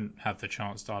 Finau shouldn't have the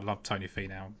chance to. I love Tony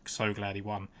Finau. I'm so glad he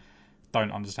won.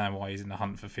 Don't understand why he's in the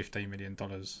hunt for $15 million,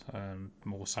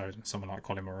 more so than someone like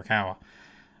Colin Morikawa,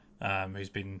 who's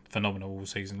been phenomenal all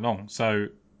season long. So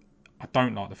I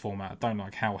don't like the format. I don't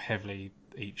like how heavily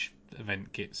each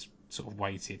event gets sort of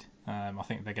weighted. I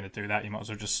think they're going to do that. You might as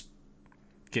well just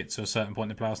get to a certain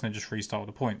point in the playoffs and then just restart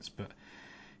with the points. But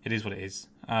it is what it is.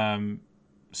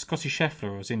 Scotty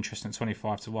Scheffler was interesting at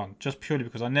 25-1, just purely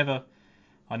because I never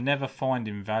I never find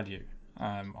him value.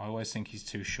 I always think he's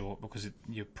too short because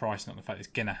you're pricing on the fact it's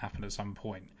going to happen at some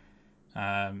point.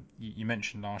 You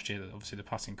mentioned last year that obviously the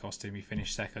putting cost him. He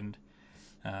finished second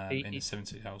in the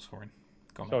 70-hole scoring.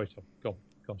 Go on, Sorry, Tom. Go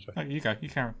on, sorry. no, you go. You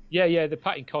carry on. Yeah, the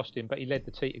putting cost him, but he led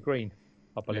the tee to green,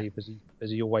 I believe,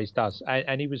 as he always does.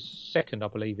 And he was second, I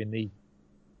believe, in the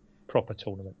proper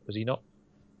tournament, was he not?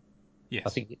 Yes. I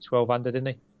think it's 12 under,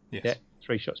 didn't he? Yes. Yeah,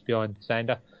 3 shots behind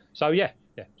Xander. So, yeah.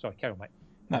 Sorry, carry on, mate.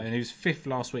 No, and he was fifth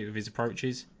last week with his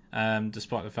approaches,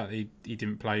 despite the fact that he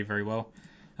didn't play very well.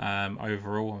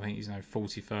 Overall, I think he's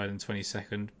 43rd and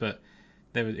 22nd, but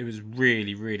it was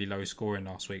really, really low scoring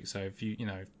last week. So if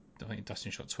I think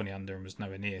Dustin shot 20 under and was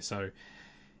nowhere near. So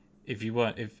if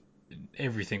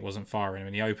everything wasn't firing, I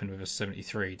mean, he opened with a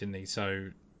 73, didn't he?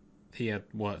 So he had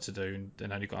work to do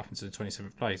and only got up into the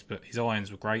 27th place. But his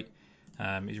irons were great.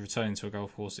 He's returning to a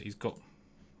golf course that he's got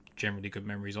generally good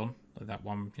memories on. That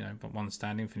one, one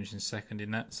standing, finishing second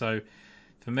in that. So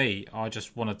for me, I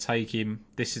just want to take him.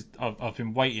 I've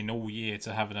been waiting all year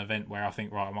to have an event where I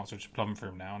think, right, I might as well just plumb for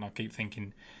him now. And I keep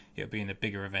thinking it'll be in a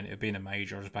bigger event, it'll be in a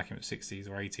major, I'll just back him at 60s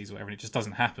or 80s or whatever, and it just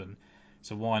doesn't happen.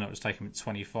 So why not just take him at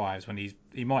 25s when he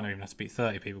might not even have to beat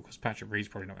 30 people because Patrick Reed's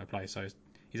probably not going to play, so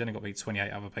he's only got to beat 28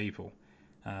 other people.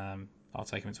 I'll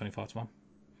take him at 25 to 1.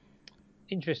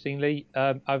 Interestingly,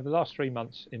 over the last 3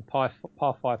 months in par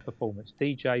 5 performance,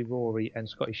 DJ, Rory, and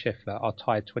Scotty Scheffler are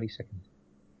tied 22nd.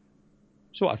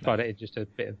 So I find it just a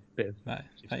bit of that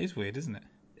is weird, isn't it?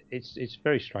 It's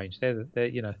very strange. They're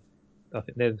I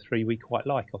think they're the 3 we quite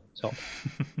like off the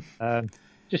top.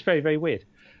 Just very, very weird.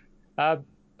 I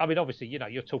mean, obviously,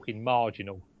 you're talking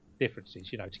marginal differences.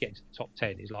 To get into the top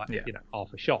 10 is like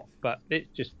half a shot, but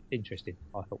it's just interesting,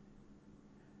 I thought.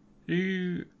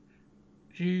 There's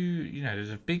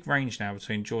a big range now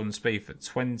between Jordan Spieth at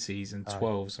 20s and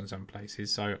 12s in some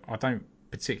places. So I don't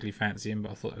particularly fancy him,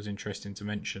 but I thought it was interesting to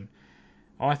mention.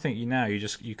 I think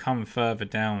you come further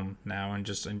down now and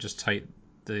just take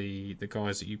the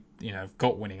guys that you have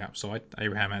got winning upside.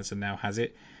 Abraham Hansen now has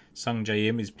it. Sung Jae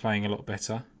Im is playing a lot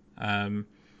better.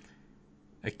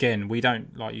 Again, we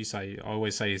don't, like you say, I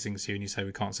always say these things to you and you say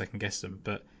we can't second guess them,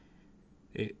 but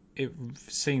it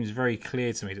seems very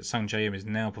clear to me that Sung Jae Im is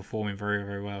now performing very,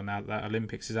 very well now that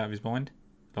Olympics is out of his mind.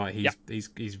 Like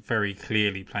he's very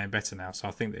clearly playing better now. So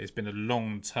I think that it's been a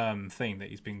long-term thing that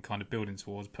he's been kind of building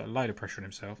towards, put a load of pressure on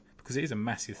himself because it is a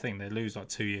massive thing. They lose like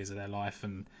 2 years of their life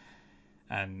and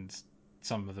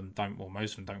some of them don't, or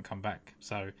most of them don't come back.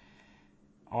 So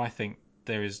I think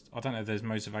I don't know if there's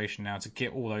motivation now to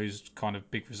get all those kind of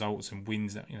big results and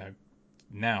wins that,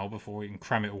 now before he can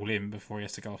cram it all in before he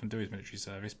has to go off and do his military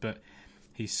service. But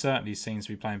he certainly seems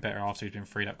to be playing better after he's been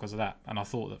freed up because of that. And I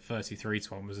thought that 33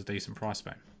 to 1 was a decent price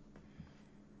bet.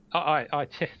 I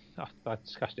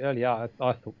discussed it earlier.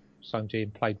 I thought Sung Jae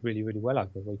Im played really, really well over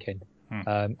the weekend.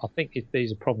 I think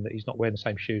there's a problem that he's not wearing the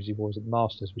same shoes he was at the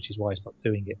Masters, which is why he's not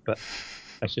doing it. But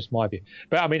that's just my view.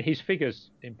 But I mean, his figures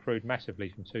improved massively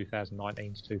from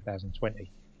 2019 to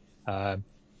 2020. I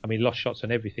mean, lost shots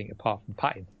on everything apart from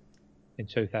putting in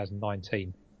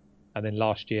 2019, and then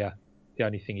last year the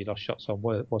only thing he lost shots on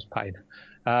was putting.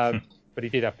 But he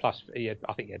did have plus. I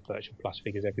think he had virtual plus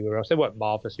figures everywhere else. They weren't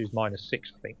marvellous. He was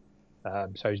 -6, I think.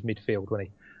 So he was midfield, wasn't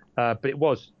he? But it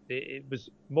was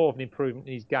more of an improvement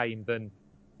in his game than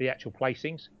the actual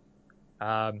placings.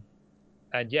 And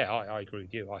yeah, I agree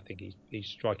with you. I think he's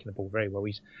striking the ball very well.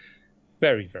 He's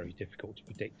very, very difficult to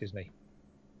predict, isn't he?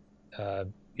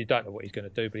 You don't know what he's going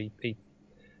to do, but he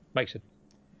makes a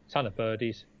ton of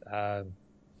birdies.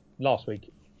 Last week,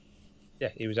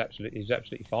 he was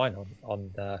absolutely fine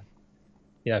on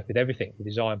with everything, with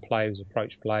his iron play, his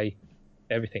approach play,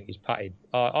 everything he's putting.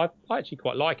 I actually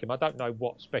quite like him. I don't know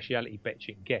what speciality bets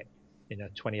you can get in a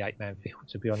 28-man field,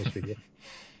 to be honest with you.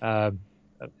 I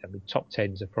mean, top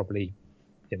tens are probably,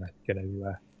 going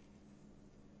to,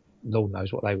 Lord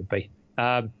knows what they would be.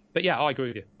 But yeah, I agree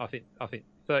with you. I think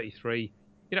 33.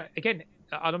 Again,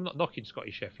 and I'm not knocking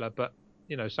Scotty Scheffler, but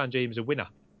Sung Jae Im is a winner.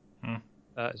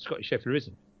 Scotty Scheffler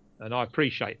isn't, and I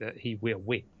appreciate that he will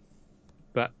win,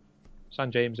 but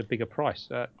Sung Jae Im's a bigger price.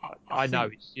 I know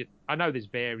there's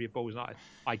variables, and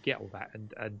I get all that,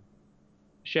 and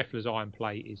Scheffler's iron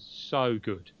play is so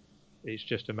good. It's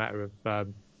just a matter of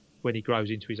when he grows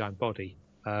into his own body.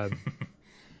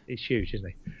 It's huge, isn't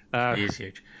he? He is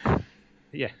huge.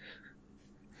 Yeah.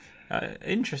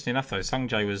 Interesting enough, though, Sung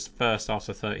Jae was first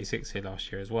after 36 here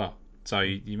last year as well. So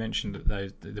you mentioned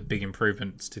that the big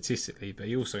improvement statistically, but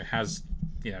he also has,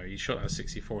 he shot at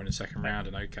 64 in the second round,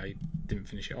 and didn't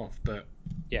finish it off. But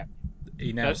yeah,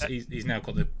 he's now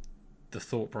got the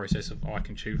thought process of I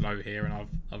can shoot low here, and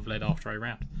I've led after a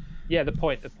round. Yeah, the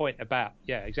point about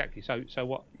exactly. So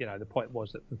what the point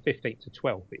was that from 15th to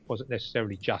 12th, it wasn't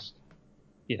necessarily just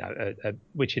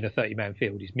which in a 30-man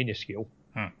field is minuscule.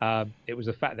 It was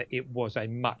the fact that it was a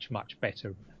much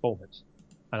better performance,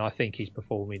 and I think he's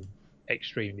performing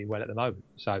extremely well at the moment.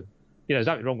 So there's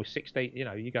nothing wrong with 16.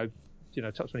 You go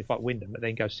top 25 Wyndham, but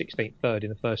then go 16th, third in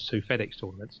the first 2 FedEx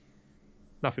tournaments.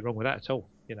 Nothing wrong with that at all.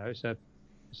 It's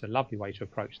a lovely way to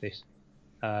approach this.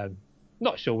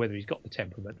 Not sure whether he's got the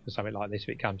temperament for something like this if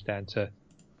it comes down to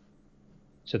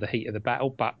the heat of the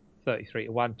battle, but 33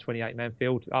 to 1, 28-man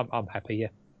field, I'm happy. Yeah.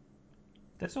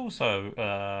 There's also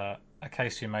a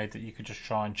case you made that you could just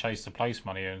try and chase the place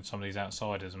money in some of these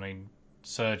outsiders. I mean,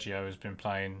 Sergio has been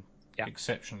playing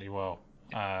exceptionally well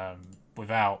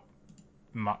without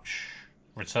much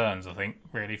returns, I think,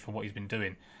 really, for what he's been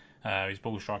doing. His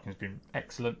ball striking has been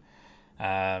excellent.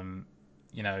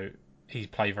 He's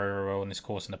played very well on this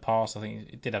course in the past. I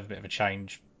think it did have a bit of a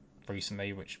change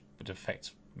recently, which would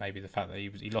affect maybe the fact that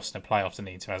he lost in the playoffs in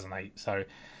 2008. So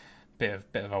bit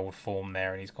of old form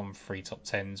there, and he's gone 3 top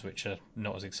 10s, which are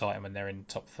not as exciting when they're in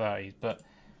top 30s. But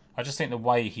I just think the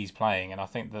way he's playing, and I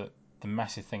think that the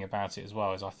massive thing about it as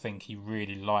well is I think he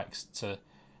really likes to.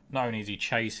 Not only is he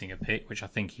chasing a pick, which I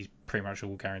think he's pretty much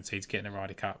all guaranteed to get in the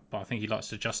Ryder Cup, but I think he likes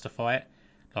to justify it.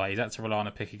 Like he's had to rely on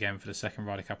a pick again for the second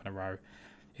Ryder Cup in a row.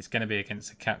 It's going to be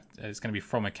against it's going to be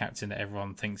from a captain that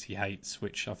everyone thinks he hates,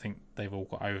 which I think they've all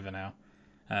got over now.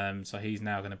 So he's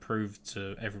now going to prove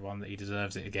to everyone that he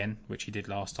deserves it again, which he did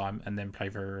last time, and then play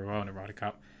very well in the Ryder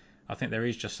Cup. I think there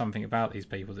is just something about these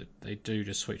people that they do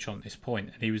just switch on at this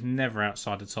point. And he was never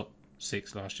outside the top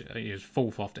 6 last year. He was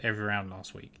 4th after every round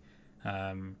last week,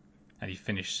 and he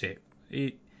finished 6th.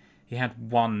 He had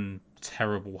one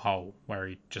terrible hole where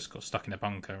he just got stuck in a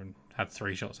bunker and had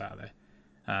 3 shots out of there,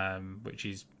 which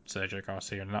is Sergio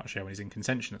Garcia in a nutshell when he's in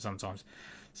contention at sometimes.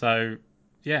 So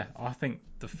yeah, I think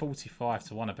the 45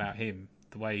 to 1 about him,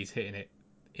 the way he's hitting it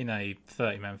in a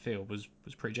 30-man field was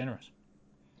pretty generous.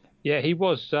 Yeah, he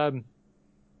was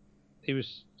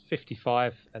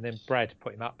 55, and then Brad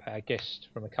put him up, our guest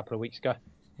from a couple of weeks ago.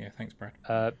 Yeah, thanks, Brad.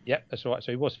 Yeah, that's all right.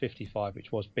 So he was 55,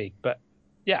 which was big. But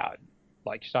yeah,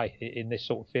 like you say, in this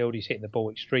sort of field, he's hitting the ball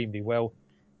extremely well.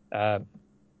 I'd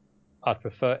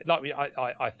prefer,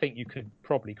 I think you could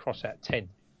probably cross out 10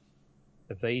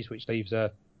 of these, which leaves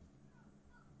a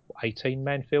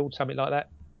 18-man field, something like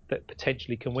that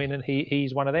potentially can win, and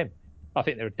he's one of them. I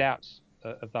think there are doubts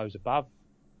of those above.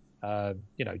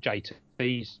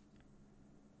 JT's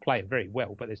playing very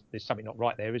well, but there's something not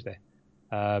right there, is there?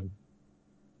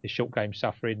 His short game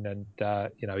suffering, and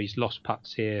he's lost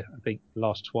putts here. I think the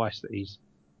last twice that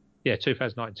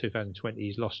 2009, 2020,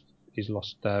 he's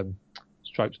lost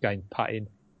strokes gained putting.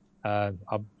 I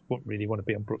wouldn't really want to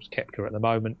be on Brooks Koepka at the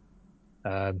moment,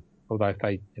 although if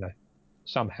they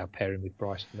somehow pair him with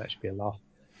Bryson, that should be a laugh.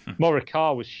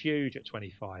 Morikawa was huge at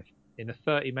 25 in a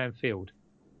 30-man field,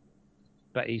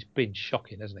 but he's been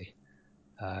shocking, hasn't he?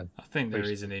 I think there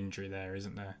is an injury there,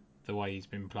 isn't there? The way he's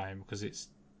been playing, because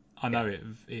I know it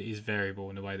is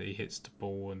variable in the way that he hits the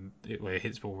ball, and he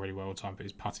hits the ball really well all the time, but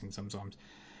he's putting sometimes.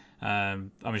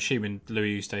 I'm assuming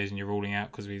Louis Oosthuizen you're ruling out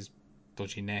because of his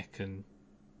dodgy neck, and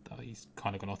he's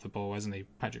kind of gone off the ball, hasn't he?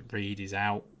 Patrick Reed is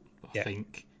out, I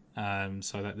think.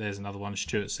 So there's another one.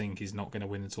 Stuart Sink is not going to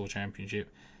win the Tour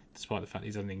Championship, despite the fact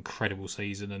he's had an incredible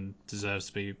season and deserves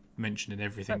to be mentioned in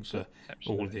everything for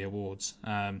all of the awards.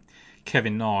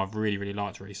 Kevin Na I've really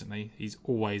liked recently. He's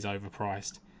always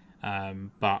overpriced,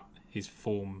 but his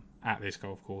form at this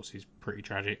golf course is pretty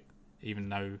tragic, even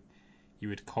though you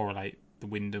would correlate the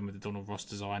Wyndham with the Donald Ross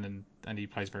design, and he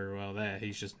plays very well there.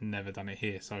 He's just never done it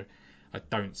here, so I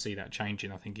don't see that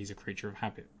changing. I think he's a creature of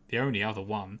habit. The only other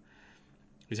one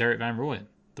is Erik van Rooyen.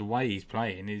 The way he's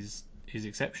playing is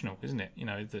exceptional, isn't it?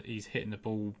 That he's hitting the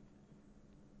ball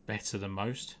better than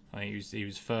most. I think he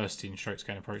was first in strokes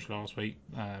gained approach last week.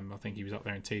 I think he was up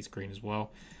there in tee to green as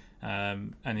well.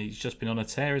 And he's just been on a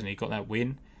tear, isn't he? He got that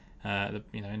win,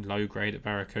 in low grade at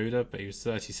Barracuda, but he was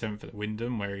 37th at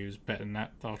Wyndham, where he was better than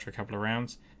that after a couple of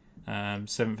rounds.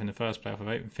 7th in the first playoff of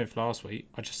 8th and 5th last week.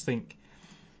 I just think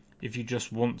if you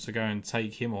just want to go and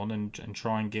take him on and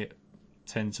try and get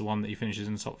 10 to 1 that he finishes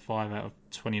in the top 5 out of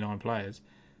 29 players,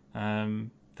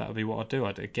 that would be what I'd do.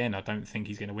 I don't think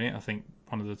he's going to win it. I think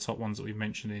one of the top ones that we've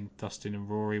mentioned in Dustin and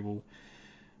Rory will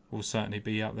certainly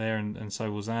be up there, and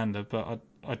so will Xander. But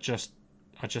I just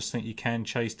think you can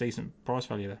chase decent price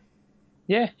value there.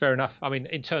 Yeah, fair enough. I mean,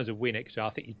 in terms of win extra, I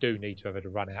think you do need to have had a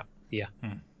run out here.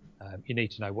 You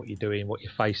need to know what you're doing, what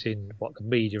you're facing, what the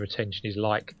media attention is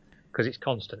like, because it's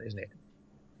constant, isn't it?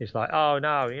 It's like, oh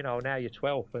no, now you're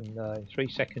 12th, and in 3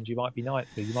 seconds you might be 9th,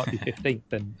 or you might be 15th,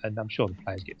 and I'm sure the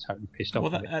players get totally pissed off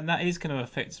Well, with it. and that is going to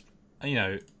affect.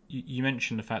 You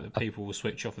mentioned the fact that people will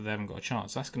switch off if they haven't got a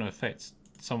chance. That's going to affect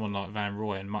someone like Van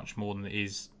Rooyen much more than it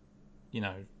is,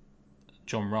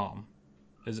 John Rahm.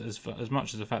 As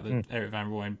much as the fact that Eric Van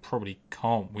Rooyen probably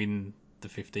can't win the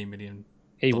 $15 million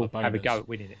He will bonus, have a go at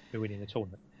winning the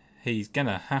tournament. He's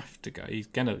gonna have to go. He's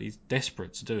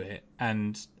desperate to do it,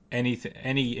 and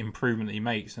any improvement he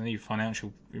makes, any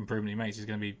financial improvement he makes, is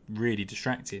going to be really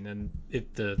distracting. And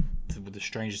if the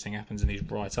strangest thing happens and he's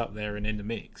right up there and in the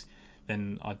mix,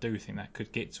 then I do think that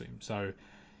could get to him. So,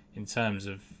 in terms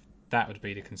of that, would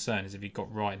be the concern, is if he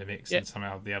got right in the mix and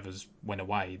somehow the others went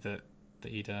away, that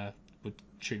he'd would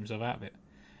shoot himself out of it.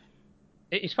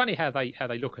 It's funny how they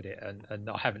look at it, and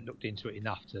I haven't looked into it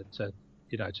enough to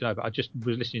know. But I just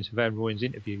was listening to Van Rooyen's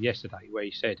interview yesterday where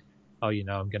he said, "Oh,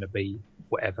 I'm going to be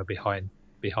whatever behind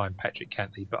Patrick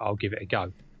Cantlay, but I'll give it a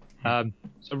go."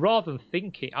 So rather than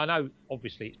thinking, I know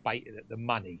obviously it's baited at the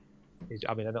money.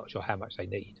 I'm not sure how much they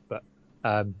need, but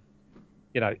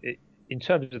in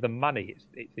terms of the money,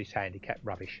 it's this handicap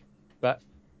rubbish. But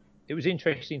it was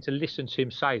interesting to listen to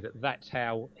him say that that's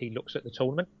how he looks at the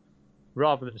tournament,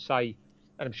 rather than say,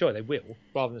 and I'm sure they will,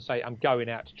 rather than say, I'm going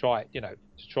out to try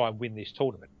and win this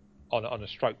tournament on a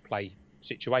stroke play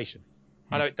situation.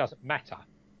 I know it doesn't matter,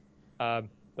 but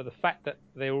the fact that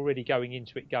they're already going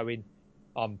into it going,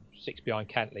 I'm 6 behind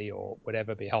Cantlay or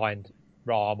whatever, behind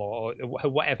Rahm or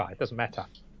whatever, it doesn't matter.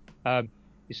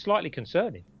 It's slightly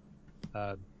concerning,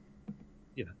 as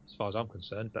far as I'm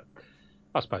concerned, but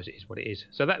I suppose it is what it is.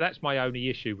 So that's my only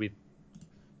issue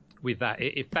with that.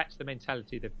 If that's the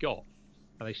mentality they've got,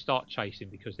 and they start chasing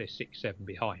because they're 6-7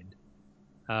 behind,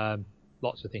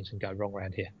 lots of things can go wrong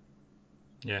around here.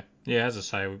 Yeah. As I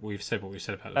say, we've said what we've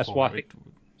said about that's the why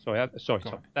format. Sorry,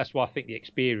 Tom. That's why I think the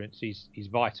experience is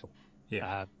vital.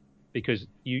 Yeah. Because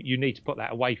you need to put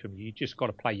that away from you. You just got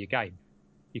to play your game.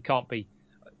 You can't be.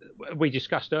 We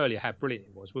discussed earlier how brilliant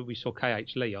it was when we saw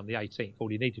KH Lee on the 18th. All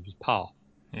he needed was par.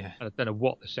 Yeah. And I don't know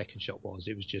what the second shot was.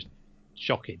 It was just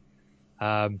shocking.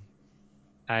 And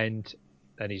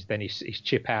his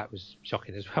chip out was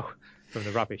shocking as well from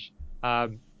the rubbish.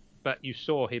 But you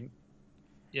saw him.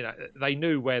 They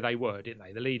knew where they were, didn't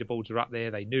they? The leaderboards are up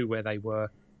there. They knew where they were,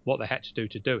 what they had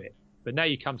to do it. But now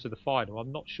you come to the final.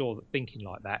 I'm not sure that thinking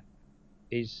like that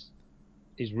is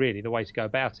really the way to go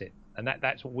about it. And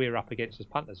that's what we're up against as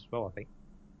punters as well, I think.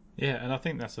 Yeah, and I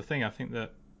think that's the thing. I think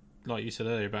that, like you said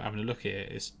earlier about having a look at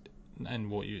it, I'm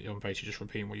basically just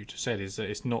repeating what you just said, is that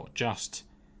it's not just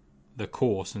the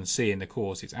course and seeing the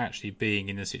course, it's actually being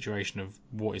in the situation of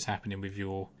what is happening with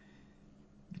your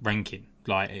ranking.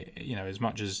 Like, as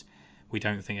much as we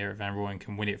don't think Eric Van Rooyen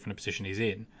can win it from the position he's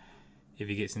in, if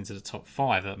he gets into the top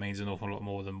 5, that means an awful lot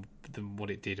more than what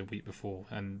it did a week before.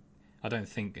 And I don't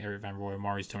think Eric Van Rooyen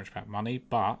worries too much about money,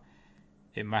 but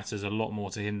it matters a lot more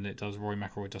to him than it does Rory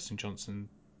McIlroy, Dustin Johnson,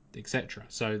 etc.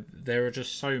 So there are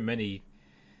just so many.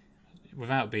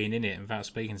 Without being in it and without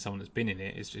speaking to someone that's been in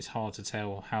it, it's hard to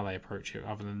tell how they approach it,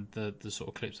 other than the sort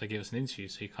of clips they give us in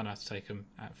interviews. So you kind of have to take them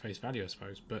at face value, I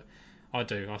suppose. But I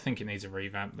think it needs a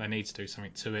revamp. They need to do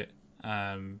something to it.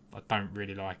 I don't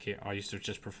really like it. I used to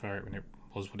just prefer it when it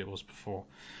was what it was before.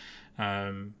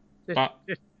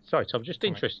 Sorry, Tom. Just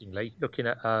interestingly, looking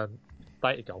at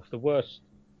data golf, the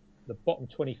bottom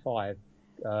 25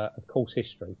 of course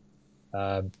history,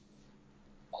 on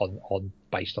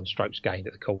based on strokes gained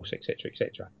at the course,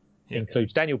 etc.,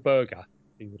 includes Daniel Berger,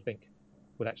 who you would think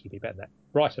would actually be better than that.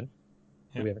 Bryson,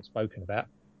 who we haven't spoken about,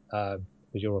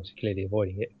 because you're obviously clearly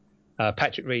avoiding it.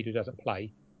 Patrick Reed, who doesn't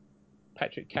play.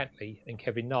 Patrick Cantlay and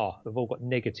Kevin Na have all got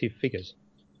negative figures,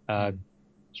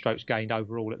 strokes gained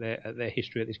overall at their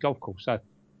history at this golf course. So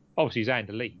obviously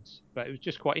Xander leads, but it was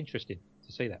just quite interesting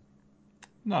to see that.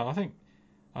 No, I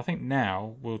think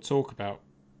now we'll talk about.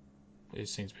 It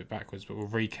seems a bit backwards, but we'll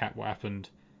recap what happened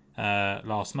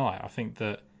last night. I think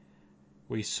that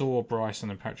we saw Bryson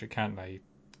and Patrick Cantlay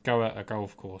go at a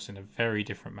golf course in a very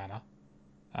different manner,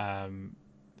 a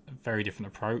very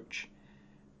different approach.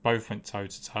 Both went toe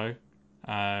to toe.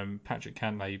 Patrick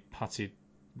Cantlay putted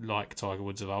like Tiger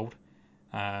Woods of old,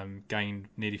 gained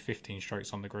nearly 15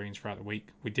 strokes on the greens throughout the week.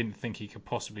 We didn't think he could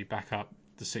possibly back up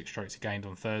the 6 strokes he gained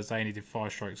on Thursday, and he did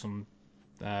 5 strokes on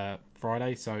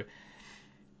Friday. So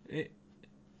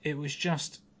it was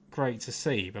just great to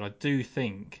see. But I do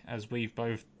think, as we've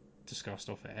both discussed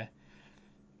off air,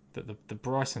 that the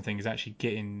Bryson thing is actually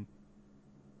getting.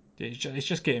 It's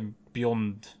just getting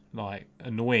beyond like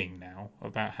annoying now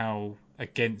about how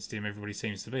against him everybody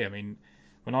seems to be. I mean,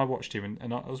 when I watched him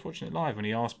and I was watching it live when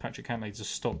he asked Patrick Cantlay to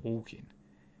stop walking,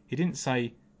 he didn't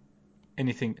say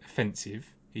anything offensive.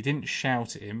 He didn't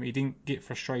shout at him. He didn't get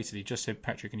frustrated. He just said,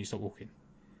 "Patrick, can you stop walking?"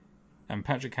 And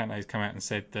Patrick Cantlay's come out and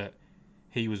said that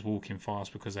he was walking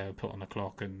fast because they were put on the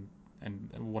clock and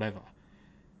whatever.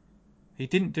 He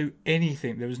didn't do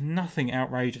anything. There was nothing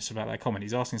outrageous about that comment.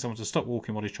 He's asking someone to stop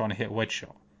walking while he's trying to hit a wedge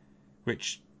shot,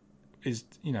 which is,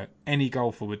 any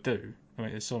golfer would do. I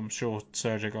mean, I'm sure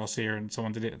Sergio Garcia and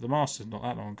someone did it at the Masters not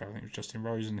that long ago. I think it was Justin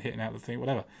Rose and hitting out the thing,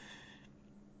 whatever.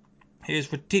 It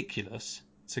is ridiculous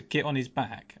to get on his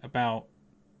back about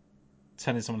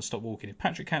telling someone to stop walking. If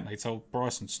Patrick Cantlay told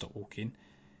Bryson to stop walking,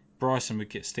 Bryson would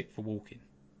get stick for walking.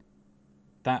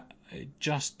 That it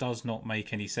just does not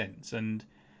make any sense. And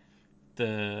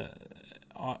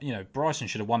Bryson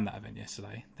should have won that event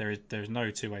yesterday. There's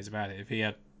no two ways about it. If he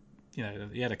had,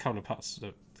 he had a couple of putts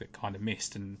that kind of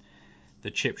missed, and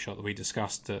the chip shot that we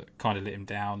discussed that kind of let him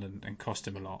down and cost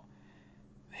him a lot.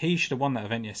 He should have won that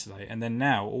event yesterday. And then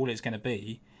now all it's going to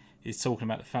be is talking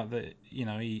about the fact that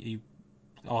he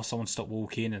asked someone to stop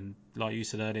walking, and like you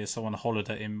said earlier, someone hollered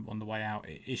at him on the way out.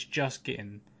 It's just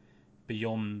getting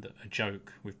beyond a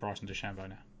joke with Bryson DeChambeau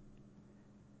now.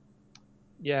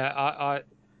 Yeah,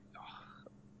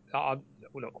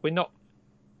 look, we're not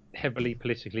heavily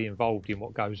politically involved in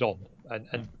what goes on,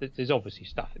 and there's obviously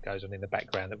stuff that goes on in the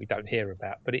background that we don't hear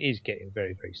about, but it is getting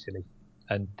very, very silly.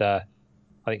 And I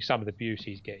think some of the abuse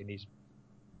he's getting is,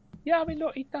 I mean,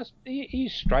 look,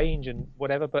 he's strange and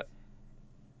whatever, but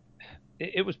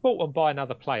it was brought on by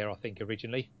another player, I think,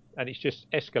 originally, and it's just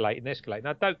escalating.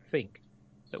 I don't think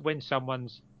that when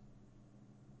someone's,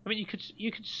 I mean,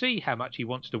 you could see how much he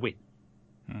wants to win.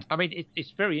 I mean,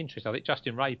 it's very interesting. I think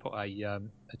Justin Ray put a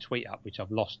tweet up, which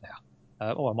I've lost now.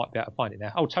 I might be able to find it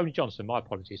now. Oh, Tony Johnson, my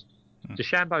apologies.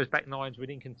 DeChambeau's back nines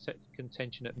within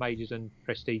contention at majors and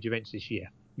prestige events this year.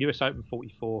 US Open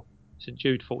 44, St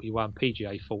Jude 41,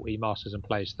 PGA 40, Masters and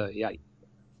Players 38.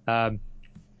 So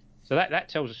that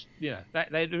tells us,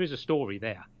 that there is a story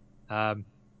there.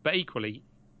 But equally,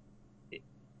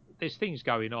 there's things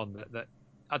going on that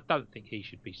I don't think he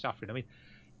should be suffering. I mean,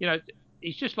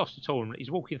 he's just lost a tournament.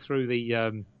 He's walking through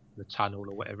the tunnel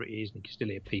or whatever it is, and he can still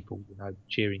hear people,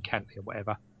 cheering Cantlay or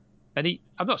whatever. And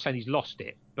I'm not saying he's lost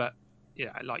it, but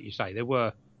like you say, there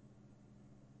were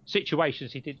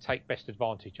situations he didn't take best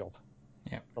advantage of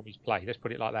from his play. Let's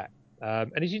put it like that.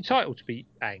 And he's entitled to be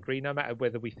angry, no matter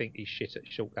whether we think he's shit at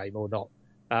short game or not.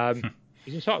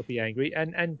 He's entitled to be angry,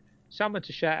 and someone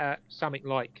to shout out something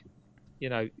like,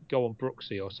 go on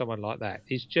Brooksy or someone like that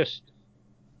is just.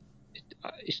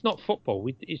 It's not football.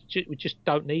 We just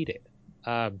don't need it.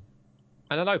 And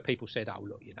I know people said, "Oh,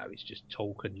 look, it's just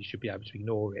talk, and you should be able to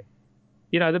ignore it."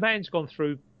 The man's gone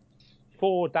through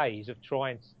 4 days of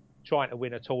trying to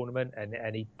win a tournament,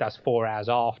 and he does 4 hours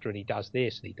after, and he does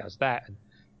this and he does that, and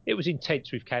it was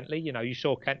intense with Cantlay. You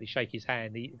saw Cantlay shake his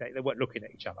hand. They weren't looking at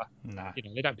each other. No.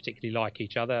 They don't particularly like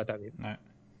each other. No.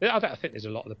 I don't think there's a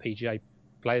lot of the PGA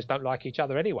players don't like each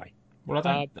other anyway. Well,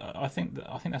 I think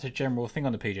that's a general thing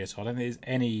on the PGA side. I don't think there's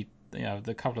any,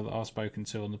 the couple that I've spoken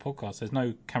to on the podcast, there's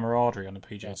no camaraderie on the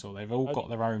PGA side. They've all got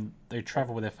their own. They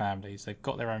travel with their families. They've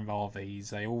got their own RVs.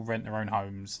 They all rent their own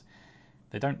homes.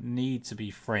 They don't need to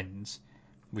be friends.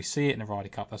 We see it in the Ryder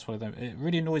Cup. That's what it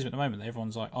really annoys me at the moment. That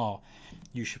everyone's like, "Oh,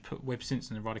 you should put Webb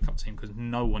Simpson in the Ryder Cup team because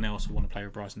no one else will want to play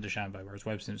with Bryson DeChambeau, whereas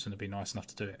Webb Simpson would be nice enough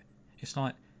to do it." It's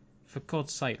like, for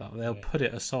God's sake, they'll put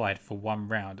it aside for one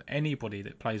round. Anybody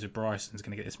that plays with Bryson is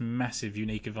going to get this massive,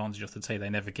 unique advantage off the tee they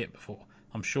never get before.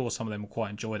 I'm sure some of them will quite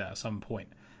enjoy that at some point.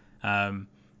 I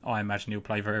imagine he'll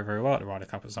play very, very well at the Ryder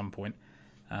Cup at some point.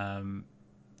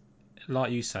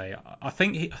 Like you say, I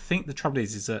think the trouble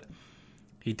is that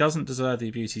he doesn't deserve the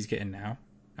abuse he's getting now,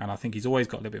 and I think he's always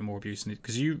got a little bit more abuse in it,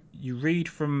 because you read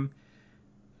from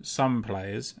some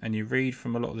players, and you read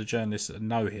from a lot of the journalists that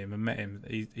know him and met him.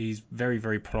 He's very,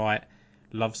 very polite,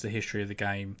 loves the history of the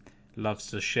game, loves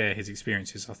to share his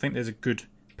experiences. I think there's a good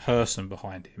person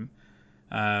behind him.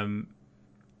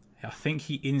 I think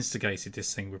he instigated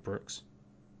this thing with Brooks,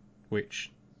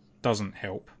 which doesn't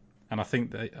help. And I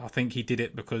think he did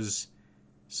it because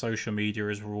social media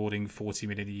is rewarding 40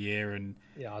 million a year, and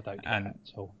I don't get that at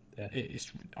all. Yeah.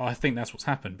 I think that's what's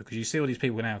happened, because you see all these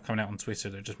people now coming out on Twitter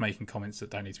that are just making comments that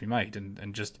don't need to be made,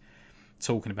 and just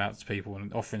talking about to people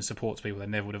and offering support to people they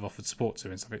never would have offered support to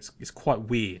and stuff. It's quite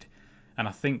weird. And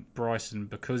I think Bryson,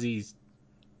 because he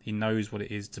knows what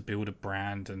it is to build a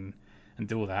brand and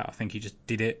do all that, I think he just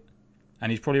did it, and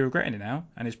he's probably regretting it now,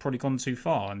 and it's probably gone too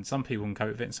far, and some people can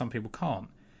cope with it and some people can't.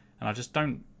 And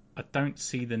I don't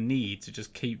see the need to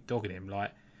just keep dogging him.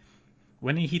 Like,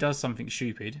 when he does something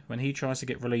stupid, when he tries to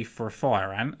get relief for a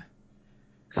fire ant,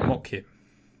 mock him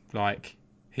like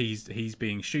he's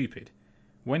being stupid.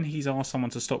 When he's asked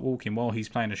someone to stop walking while he's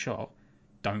playing a shot,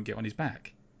 don't get on his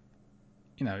back.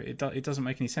 It doesn't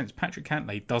make any sense. Patrick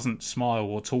Cantlay doesn't smile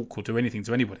or talk or do anything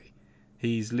to anybody.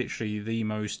 He's literally the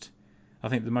most. I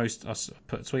think the most. I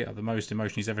put a tweet up. The most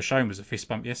emotion he's ever shown was a fist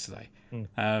bump yesterday.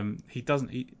 He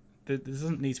doesn't. There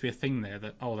doesn't need to be a thing there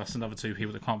that that's another two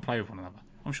people that can't play with one another.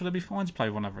 I'm sure they'll be fine to play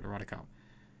with one another at the Ryder Cup.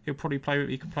 He could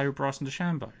play with Bryson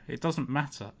DeChambeau. It doesn't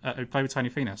matter. He'll play with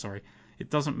Tony Finau. Sorry. It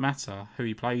doesn't matter who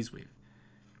he plays with.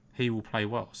 He will play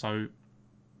well. So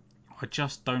I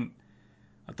just don't.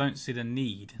 I don't see the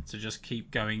need to just keep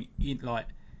going in.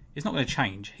 It's not going to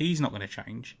change. He's not going to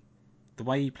change. The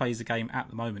way he plays the game at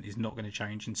the moment is not going to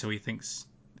change until he thinks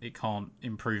it can't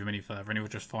improve him any further, and he'll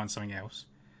just find something else.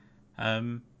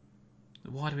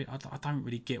 Why do we? I don't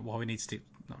really get why we need to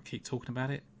keep talking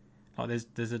about it.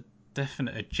 There's a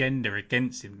definite agenda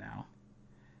against him now,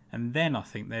 and then I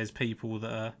think there's people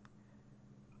that are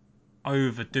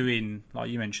overdoing, like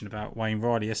you mentioned about Wayne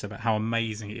Riley yesterday, about how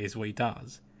amazing it is what he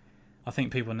does. I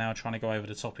think people are now trying to go over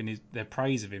the top in their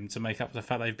praise of him to make up for the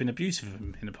fact they've been abusive of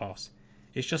him in the past.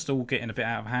 It's just all getting a bit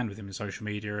out of hand with him in social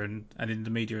media and in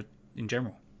the media in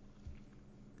general.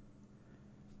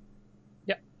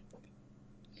 Yeah.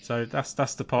 So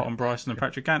that's the part on Bryson and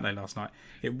Patrick Cantlay last night.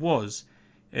 It was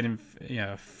a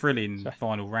thrilling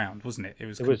final round, wasn't it? It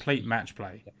was complete match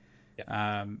play.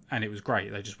 Yeah. And it was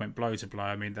great. They just went blow to blow.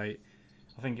 I mean, I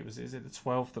think is it the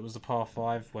 12th that was the par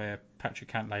 5 where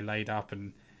Patrick Cantlay laid up,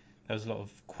 and there was a lot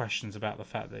of questions about the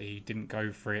fact that he didn't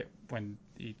go for it when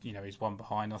he's one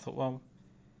behind. I thought, well,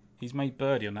 he's made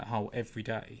birdie on that hole every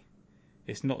day.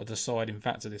 It's not a deciding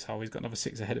factor this hole. He's got another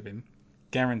 6 ahead of him.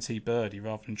 Guaranteed birdie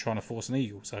rather than trying to force an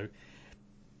eagle. So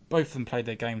both of them played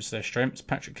their games to their strengths.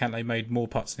 Patrick Cantlay made more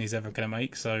putts than he's ever going to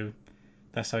make, so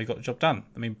that's how he got the job done.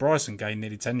 I mean, Bryson gained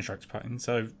nearly 10 strokes putting,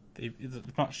 so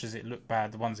as much as it looked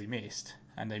bad, the ones he missed,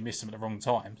 and they missed them at the wrong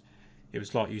times, it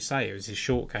was like you say, it was his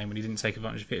short game when he didn't take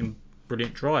advantage of hitting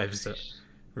brilliant drives that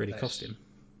really cost him.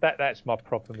 That's my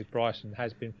problem with Bryson,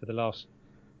 has been for the last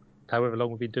however long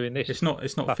we've been doing this. It's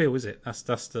not feel, is it?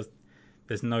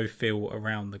 There's no feel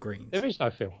around the greens. There is no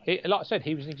feel. Like I said,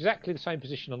 he was in exactly the same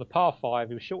position on the par 5.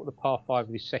 He was short of the par 5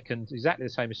 with his second, exactly the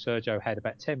same as Sergio had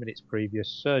about 10 minutes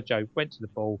previous. Sergio went to the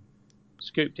ball,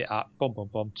 scooped it up, bomb, bomb,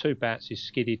 bomb, 2 bounces,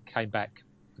 skidded, came back,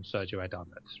 and Sergio had done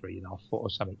that 3.5 foot or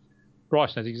something.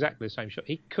 Bryson has exactly the same shot.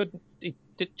 He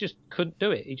just couldn't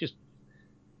do it.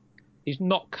 He's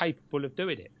not capable of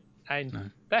doing it.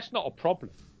 And that's not a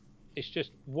problem. It's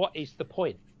just, what is the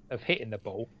point of hitting the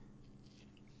ball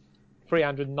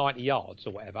 390 yards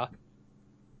or whatever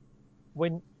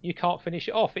when you can't finish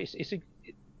it off?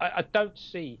 I don't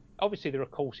see. Obviously, there are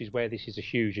courses where this is a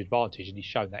huge advantage, and he's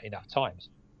shown that enough times.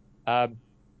 But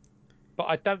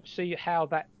I don't see how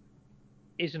that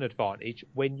is an advantage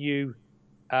when you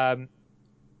can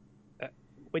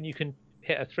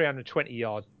hit a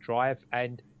 320-yard drive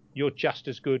and you're just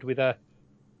as good with a,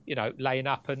 laying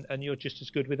up, and you're just as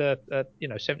good with a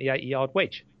 70, 80-yard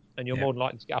wedge, and you're more than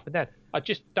likely to get up and down. I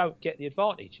just don't get the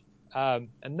advantage, and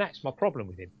that's my problem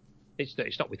with him.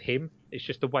 It's not with him. It's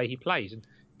just the way he plays. And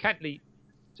Cantlay,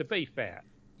 to be fair,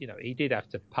 he did have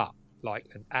to putt like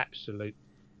an absolute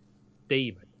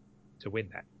demon to win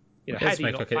that. He had to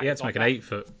make an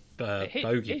 8-foot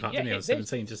bogey putt, didn't he, on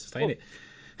 17 just to sustain it.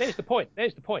 There's the point.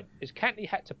 Is Cantlay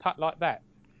had to putt like that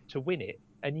to win it,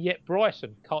 and yet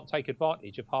Bryson can't take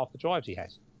advantage of half the drives he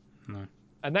has. No.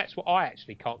 And that's what I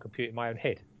actually can't compute in my own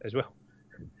head as well.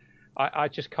 I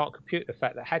just can't compute the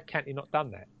fact that had Cantlay not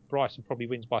done that, Bryson probably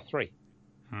wins by 3.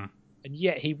 And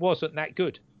yet he wasn't that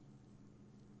good.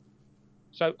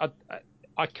 So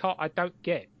I don't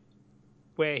get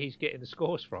where he's getting the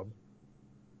scores from,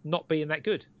 not being that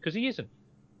good, because he isn't.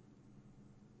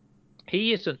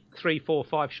 He isn't 3, 4,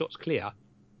 5 shots clear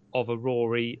of a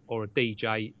Rory or a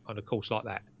DJ on a course like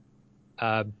that.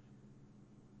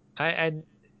 And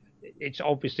it's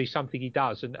obviously something he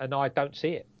does, and I don't see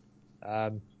it.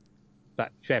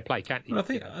 But fair play, Cantlay. Well, I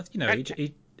think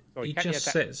he just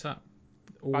sets up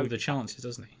all of the chances,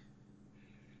 doesn't he?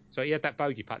 So he had that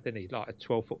bogey putt, didn't he? Like a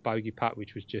 12-foot bogey putt,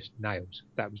 which was just nails.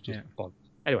 That was just bollocks.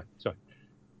 Anyway, sorry.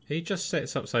 He just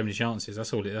sets up so many chances.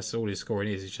 That's all his scoring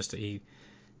is. It's just that he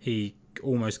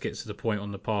almost gets to the point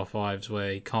on the par 5s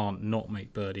where he can't not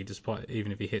make birdie, despite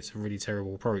even if he hits a really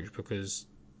terrible approach, because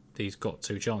he's got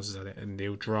 2 chances at it, and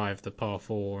he'll drive the par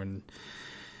 4, and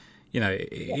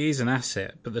it is an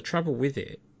asset. But the trouble with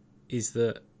it is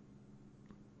that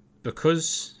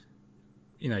because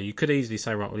you could easily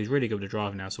say, right, well, he's really good with the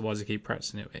drive now, so why does he keep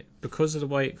practicing it? Because of the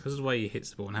way he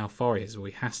hits the ball and how far he hits the ball,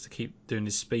 he has to keep doing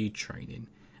his speed training,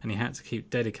 and he had to keep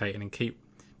dedicating and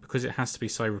because it has to be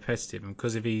so repetitive, and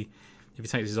because if he if he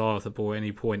takes his eye off the ball at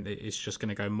any point, it's just going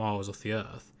to go miles off the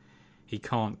earth. He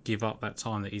can't give up that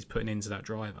time that he's putting into that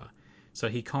driver. So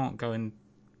he can't go and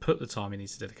put the time he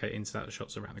needs to dedicate into that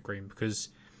shots around the green, because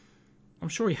I'm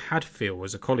sure he had feel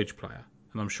as a college player,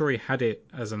 and I'm sure he had it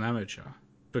as an amateur,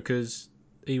 because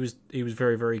he was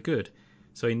very, very good.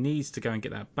 So he needs to go and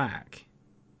get that back.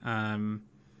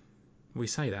 We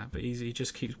say that, but he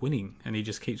just keeps winning, and he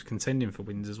just keeps contending for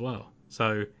wins as well.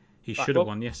 So he should have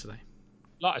won yesterday.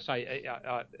 Like I say,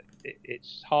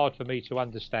 it's hard for me to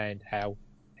understand how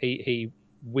he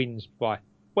wins by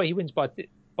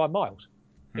miles.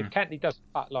 If Cantley doesn't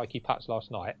putt like he putts last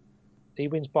night, he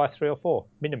wins by 3 or 4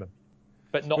 minimum,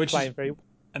 but not playing very well.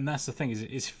 And that's the thing, is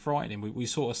it's frightening. We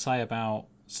sort of say about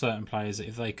certain players that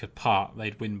if they could putt,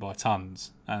 they'd win by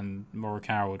tons, and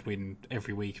Morikawa would win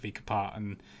every week if he could putt.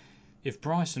 And if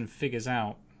Bryson figures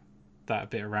out that a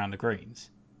bit around the greens,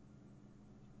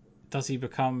 does he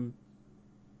become,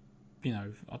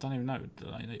 I don't even know,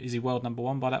 is he world number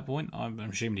one by that point? I'm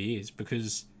assuming he is,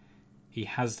 because he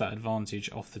has that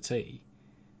advantage off the tee.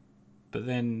 But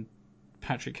then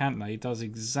Patrick Cantlay does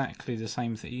exactly the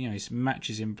same thing. He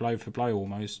matches him blow for blow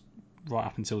almost right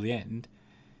up until the end.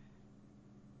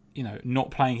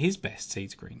 Not playing his best tee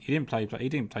to green. He didn't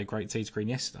play great tee to green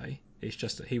yesterday. It's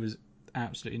just that he was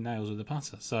absolutely nails with the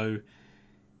putter. So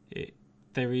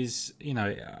there is,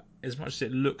 as much as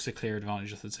it looks a clear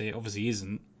advantage off the tee, it obviously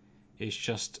isn't. It's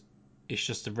just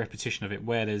a repetition of it,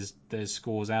 where there's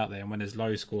scores out there, and when there's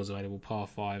low scores available, par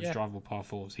fives, drivable par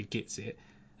fours, he gets it,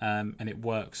 and it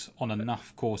works on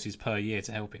enough courses per year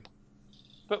to help him.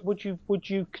 But would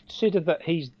you consider that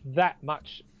he's that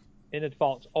much in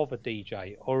advance of a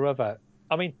DJ or of a?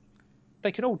 I mean,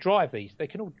 they can all drive these. A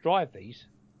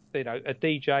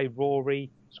DJ,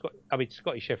 Rory,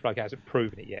 Scotty Scheffler hasn't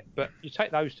proven it yet, but you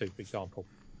take those two for example.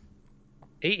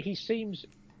 He seems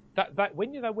that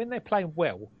when they're playing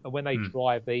well, and when they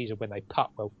drive these, and when they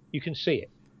putt well, you can see it.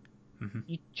 Mm-hmm.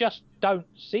 You just don't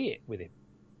see it with him.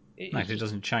 It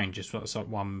doesn't change. It's like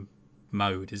one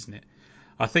mode, isn't it?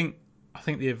 I think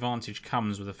the advantage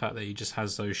comes with the fact that he just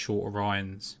has those shorter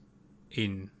irons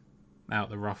out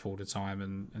the rough all the time,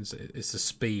 and it's the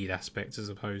speed aspect as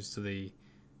opposed to the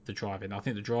driving. I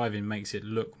think the driving makes it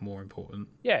look more important.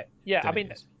 Yeah. I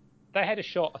mean, they had a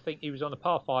shot. I think he was on a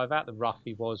par 5 out the rough.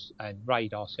 He was, and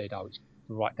Radar said, "Oh, it's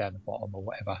right down the bottom or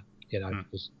whatever."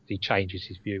 Because he changes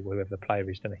his view, whoever the player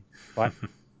is, doesn't he? Right.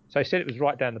 So he said it was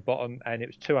right down the bottom, and it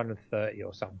was 230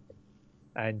 or something.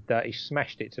 And he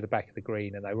smashed it to the back of the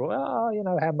green, and they were,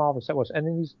 how marvellous that was. And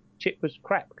then his chip was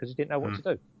crap because he didn't know what to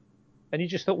do. And you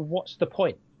just thought, well, what's the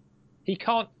point? He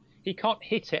can't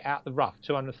hit it out the rough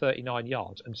 239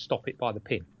 yards and stop it by the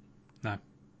pin. No.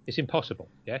 It's impossible,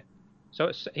 yeah?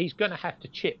 So he's going to have to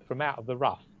chip from out of the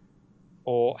rough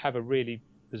or have a really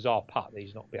bizarre putt that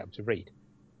he's not be able to read.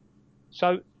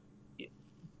 So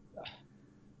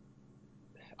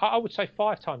I would say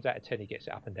 5 times out of 10 he gets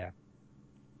it up and down.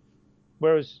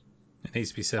 Whereas it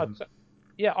needs to be 7.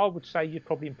 I would say you'd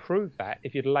probably improve that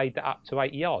if you'd laid that up to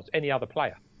 80 yards. Any other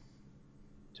player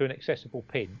to an accessible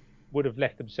pin would have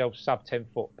left themselves sub 10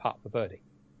 foot putt for birdie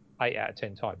 8 out of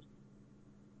 10 times.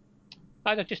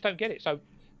 I just don't get it. So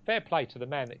fair play to the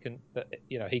man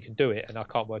he can do it, and I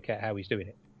can't work out how he's doing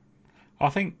it. I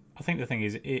think the thing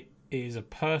is, it is a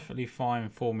perfectly fine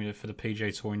formula for the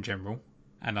PGA Tour in general,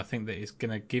 and I think that it's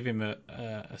going to give him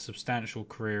a substantial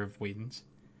career of wins.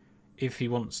 If he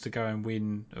wants to go and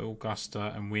win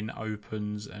Augusta and win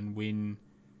Opens and win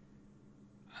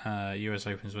US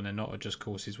Opens when they're not just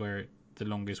courses where the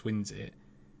longest wins it,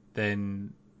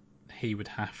 then he would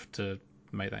have to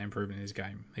make that improvement in his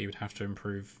game. He would have to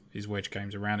improve his wedge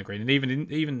games around the green, and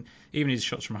even his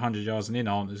shots from 100 yards and in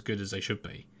aren't as good as they should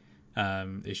be.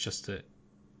 It's just that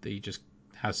he just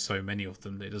has so many of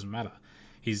them that it doesn't matter.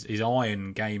 His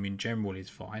iron game in general is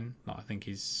fine. Like, I think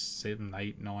his 7,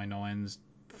 8, 9 irons,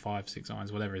 5, 6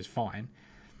 irons, whatever is fine.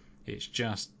 It's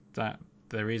just that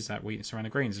there is that weakness around the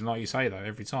greens, and like you say though,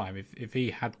 every time if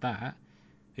he had that,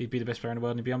 he'd be the best player in the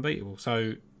world and he'd be unbeatable.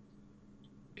 So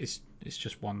it's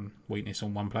just one weakness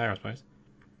on one player, I suppose.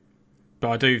 But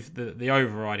I do the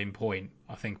overriding point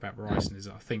I think about Bryson is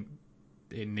I think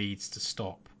it needs to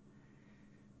stop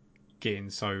getting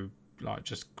so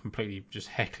just completely just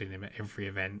heckling him at every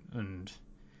event, and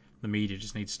the media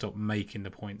just needs to stop making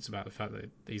the points about the fact that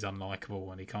he's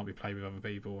unlikable and he can't be played with other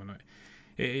people, and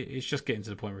it's just getting to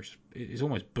the point where it's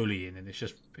almost bullying, and it's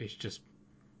just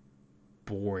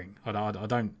boring.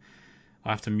 I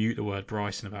have to mute the word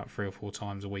Bryson about 3 or 4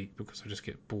 times a week because I just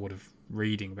get bored of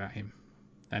reading about him,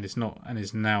 and it's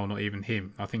now not even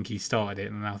him. I think he started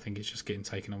it, and now I think it's just getting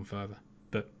taken on further.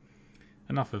 But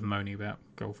enough of moaning about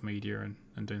golf media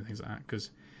and doing things like that, because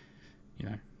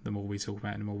the more we talk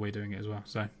about it, the more we're doing it as well.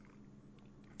 So,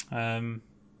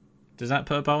 does that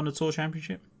put a bow on the Tour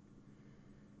Championship?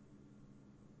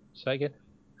 Say again.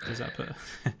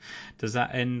 Does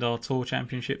that end our Tour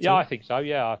Championship? Yeah, tour? I think so.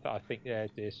 Yeah, I think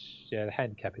the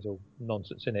handicap is all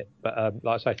nonsense, isn't it? But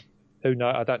like I say, who know?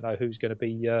 I don't know who's going to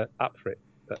be up for it,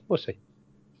 but we'll see.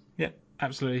 Yeah,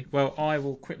 absolutely. Well, I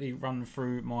will quickly run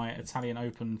through my Italian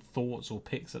Open thoughts or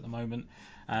picks at the moment.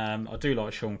 I do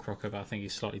like Sean Crocker, but I think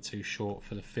he's slightly too short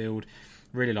for the field.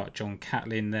 Really like John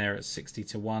Catlin there at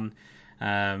 60-1.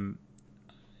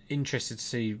 Interested to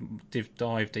see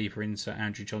dive deeper into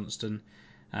Andrew Johnston.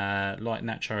 Like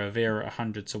Nacho Avira at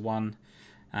 100-1.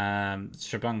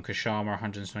 Shribhankar Sharma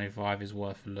 125 is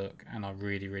worth a look, and I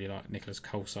really like Nicholas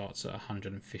Colsaerts at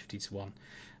 150-1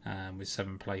 with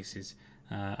 7 places.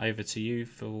 Over to you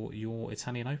for your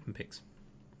Italian Open picks.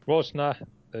 Rosner,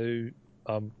 who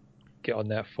get on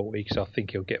that 40 because I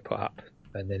think he'll get put up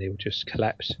and then he'll just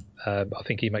collapse. I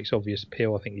think he makes obvious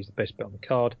appeal. I think he's the best bet on the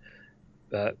card.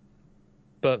 Bert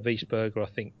Wiesberger, I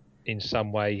think, in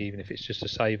some way, even if it's just a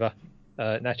saver.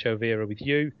 Nacho Vera with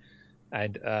you,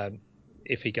 and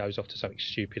if he goes off to something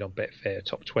stupid on Betfair,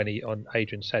 top 20 on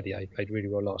Adrian Sadier. He played really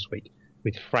well last week,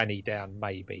 with Franny down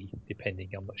maybe, depending,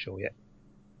 I'm not sure yet.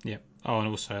 Yeah. Oh, and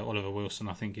also Oliver Wilson,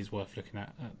 I think he's worth looking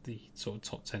at the sort of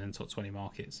top 10 and top 20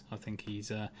 markets. I think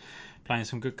he's playing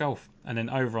some good golf. And then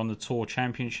over on the Tour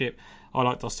Championship, I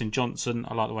like Dustin Johnson.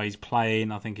 I like the way he's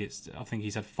playing. I think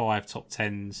he's had 5 top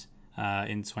 10s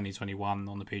in 2021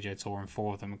 on the PGA Tour, and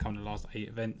 4 of them have come in the last 8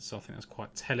 events. So I think that's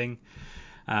quite telling.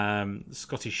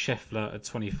 Scotty Scheffler at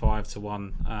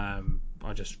 25-1.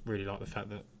 I just really like the fact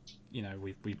that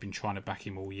we've been trying to back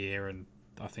him all year, and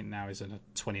I think now he's in a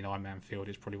 29-man field.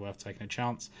 It's probably worth taking a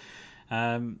chance.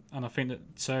 And I think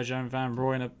that Sergio and Van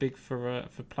Rooyen are big for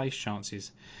place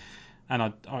chances.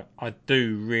 And I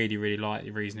do really like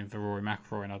the reasoning for Rory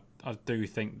McIlroy, and I do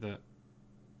think that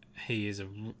he is I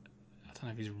don't know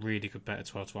if he's a really good bet at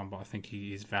 12-1, but I think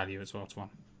he is value at 12-1.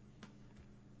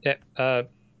 Yeah,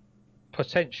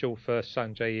 potential for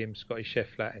Sungjae Im, Scotty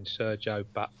Scheffler, and Sergio,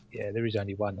 but yeah, there is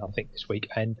only one I think this week,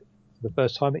 and for the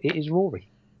first time it is Rory.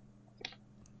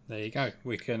 There you go.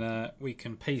 We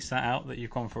can piece that out that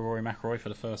you've gone for Rory McIlroy for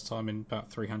the first time in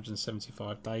about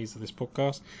 375 days of this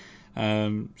podcast.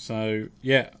 So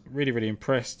yeah, really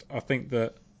impressed. I think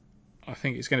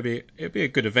it's going to it'll be a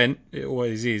good event. It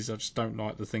always is. I just don't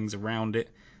like the things around it.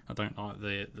 I don't like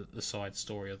the side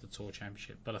story of the Tour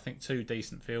Championship. But I think 2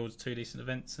 decent fields, 2 decent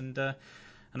events, and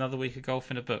another week of golf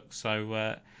in a book. So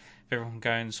if everyone can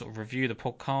go and sort of review the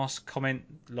podcast, comment,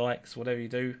 likes, whatever you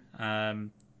do.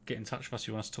 Get in touch with us if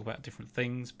you want us to talk about different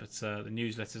things. But the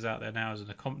newsletter's out there now as an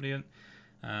accompaniment.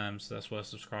 So that's worth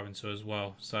subscribing to as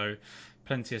well. So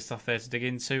plenty of stuff there to dig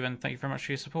into, and thank you very much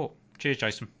for your support. Cheers,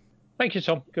 Jason. Thank you,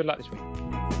 Tom. Good luck this week.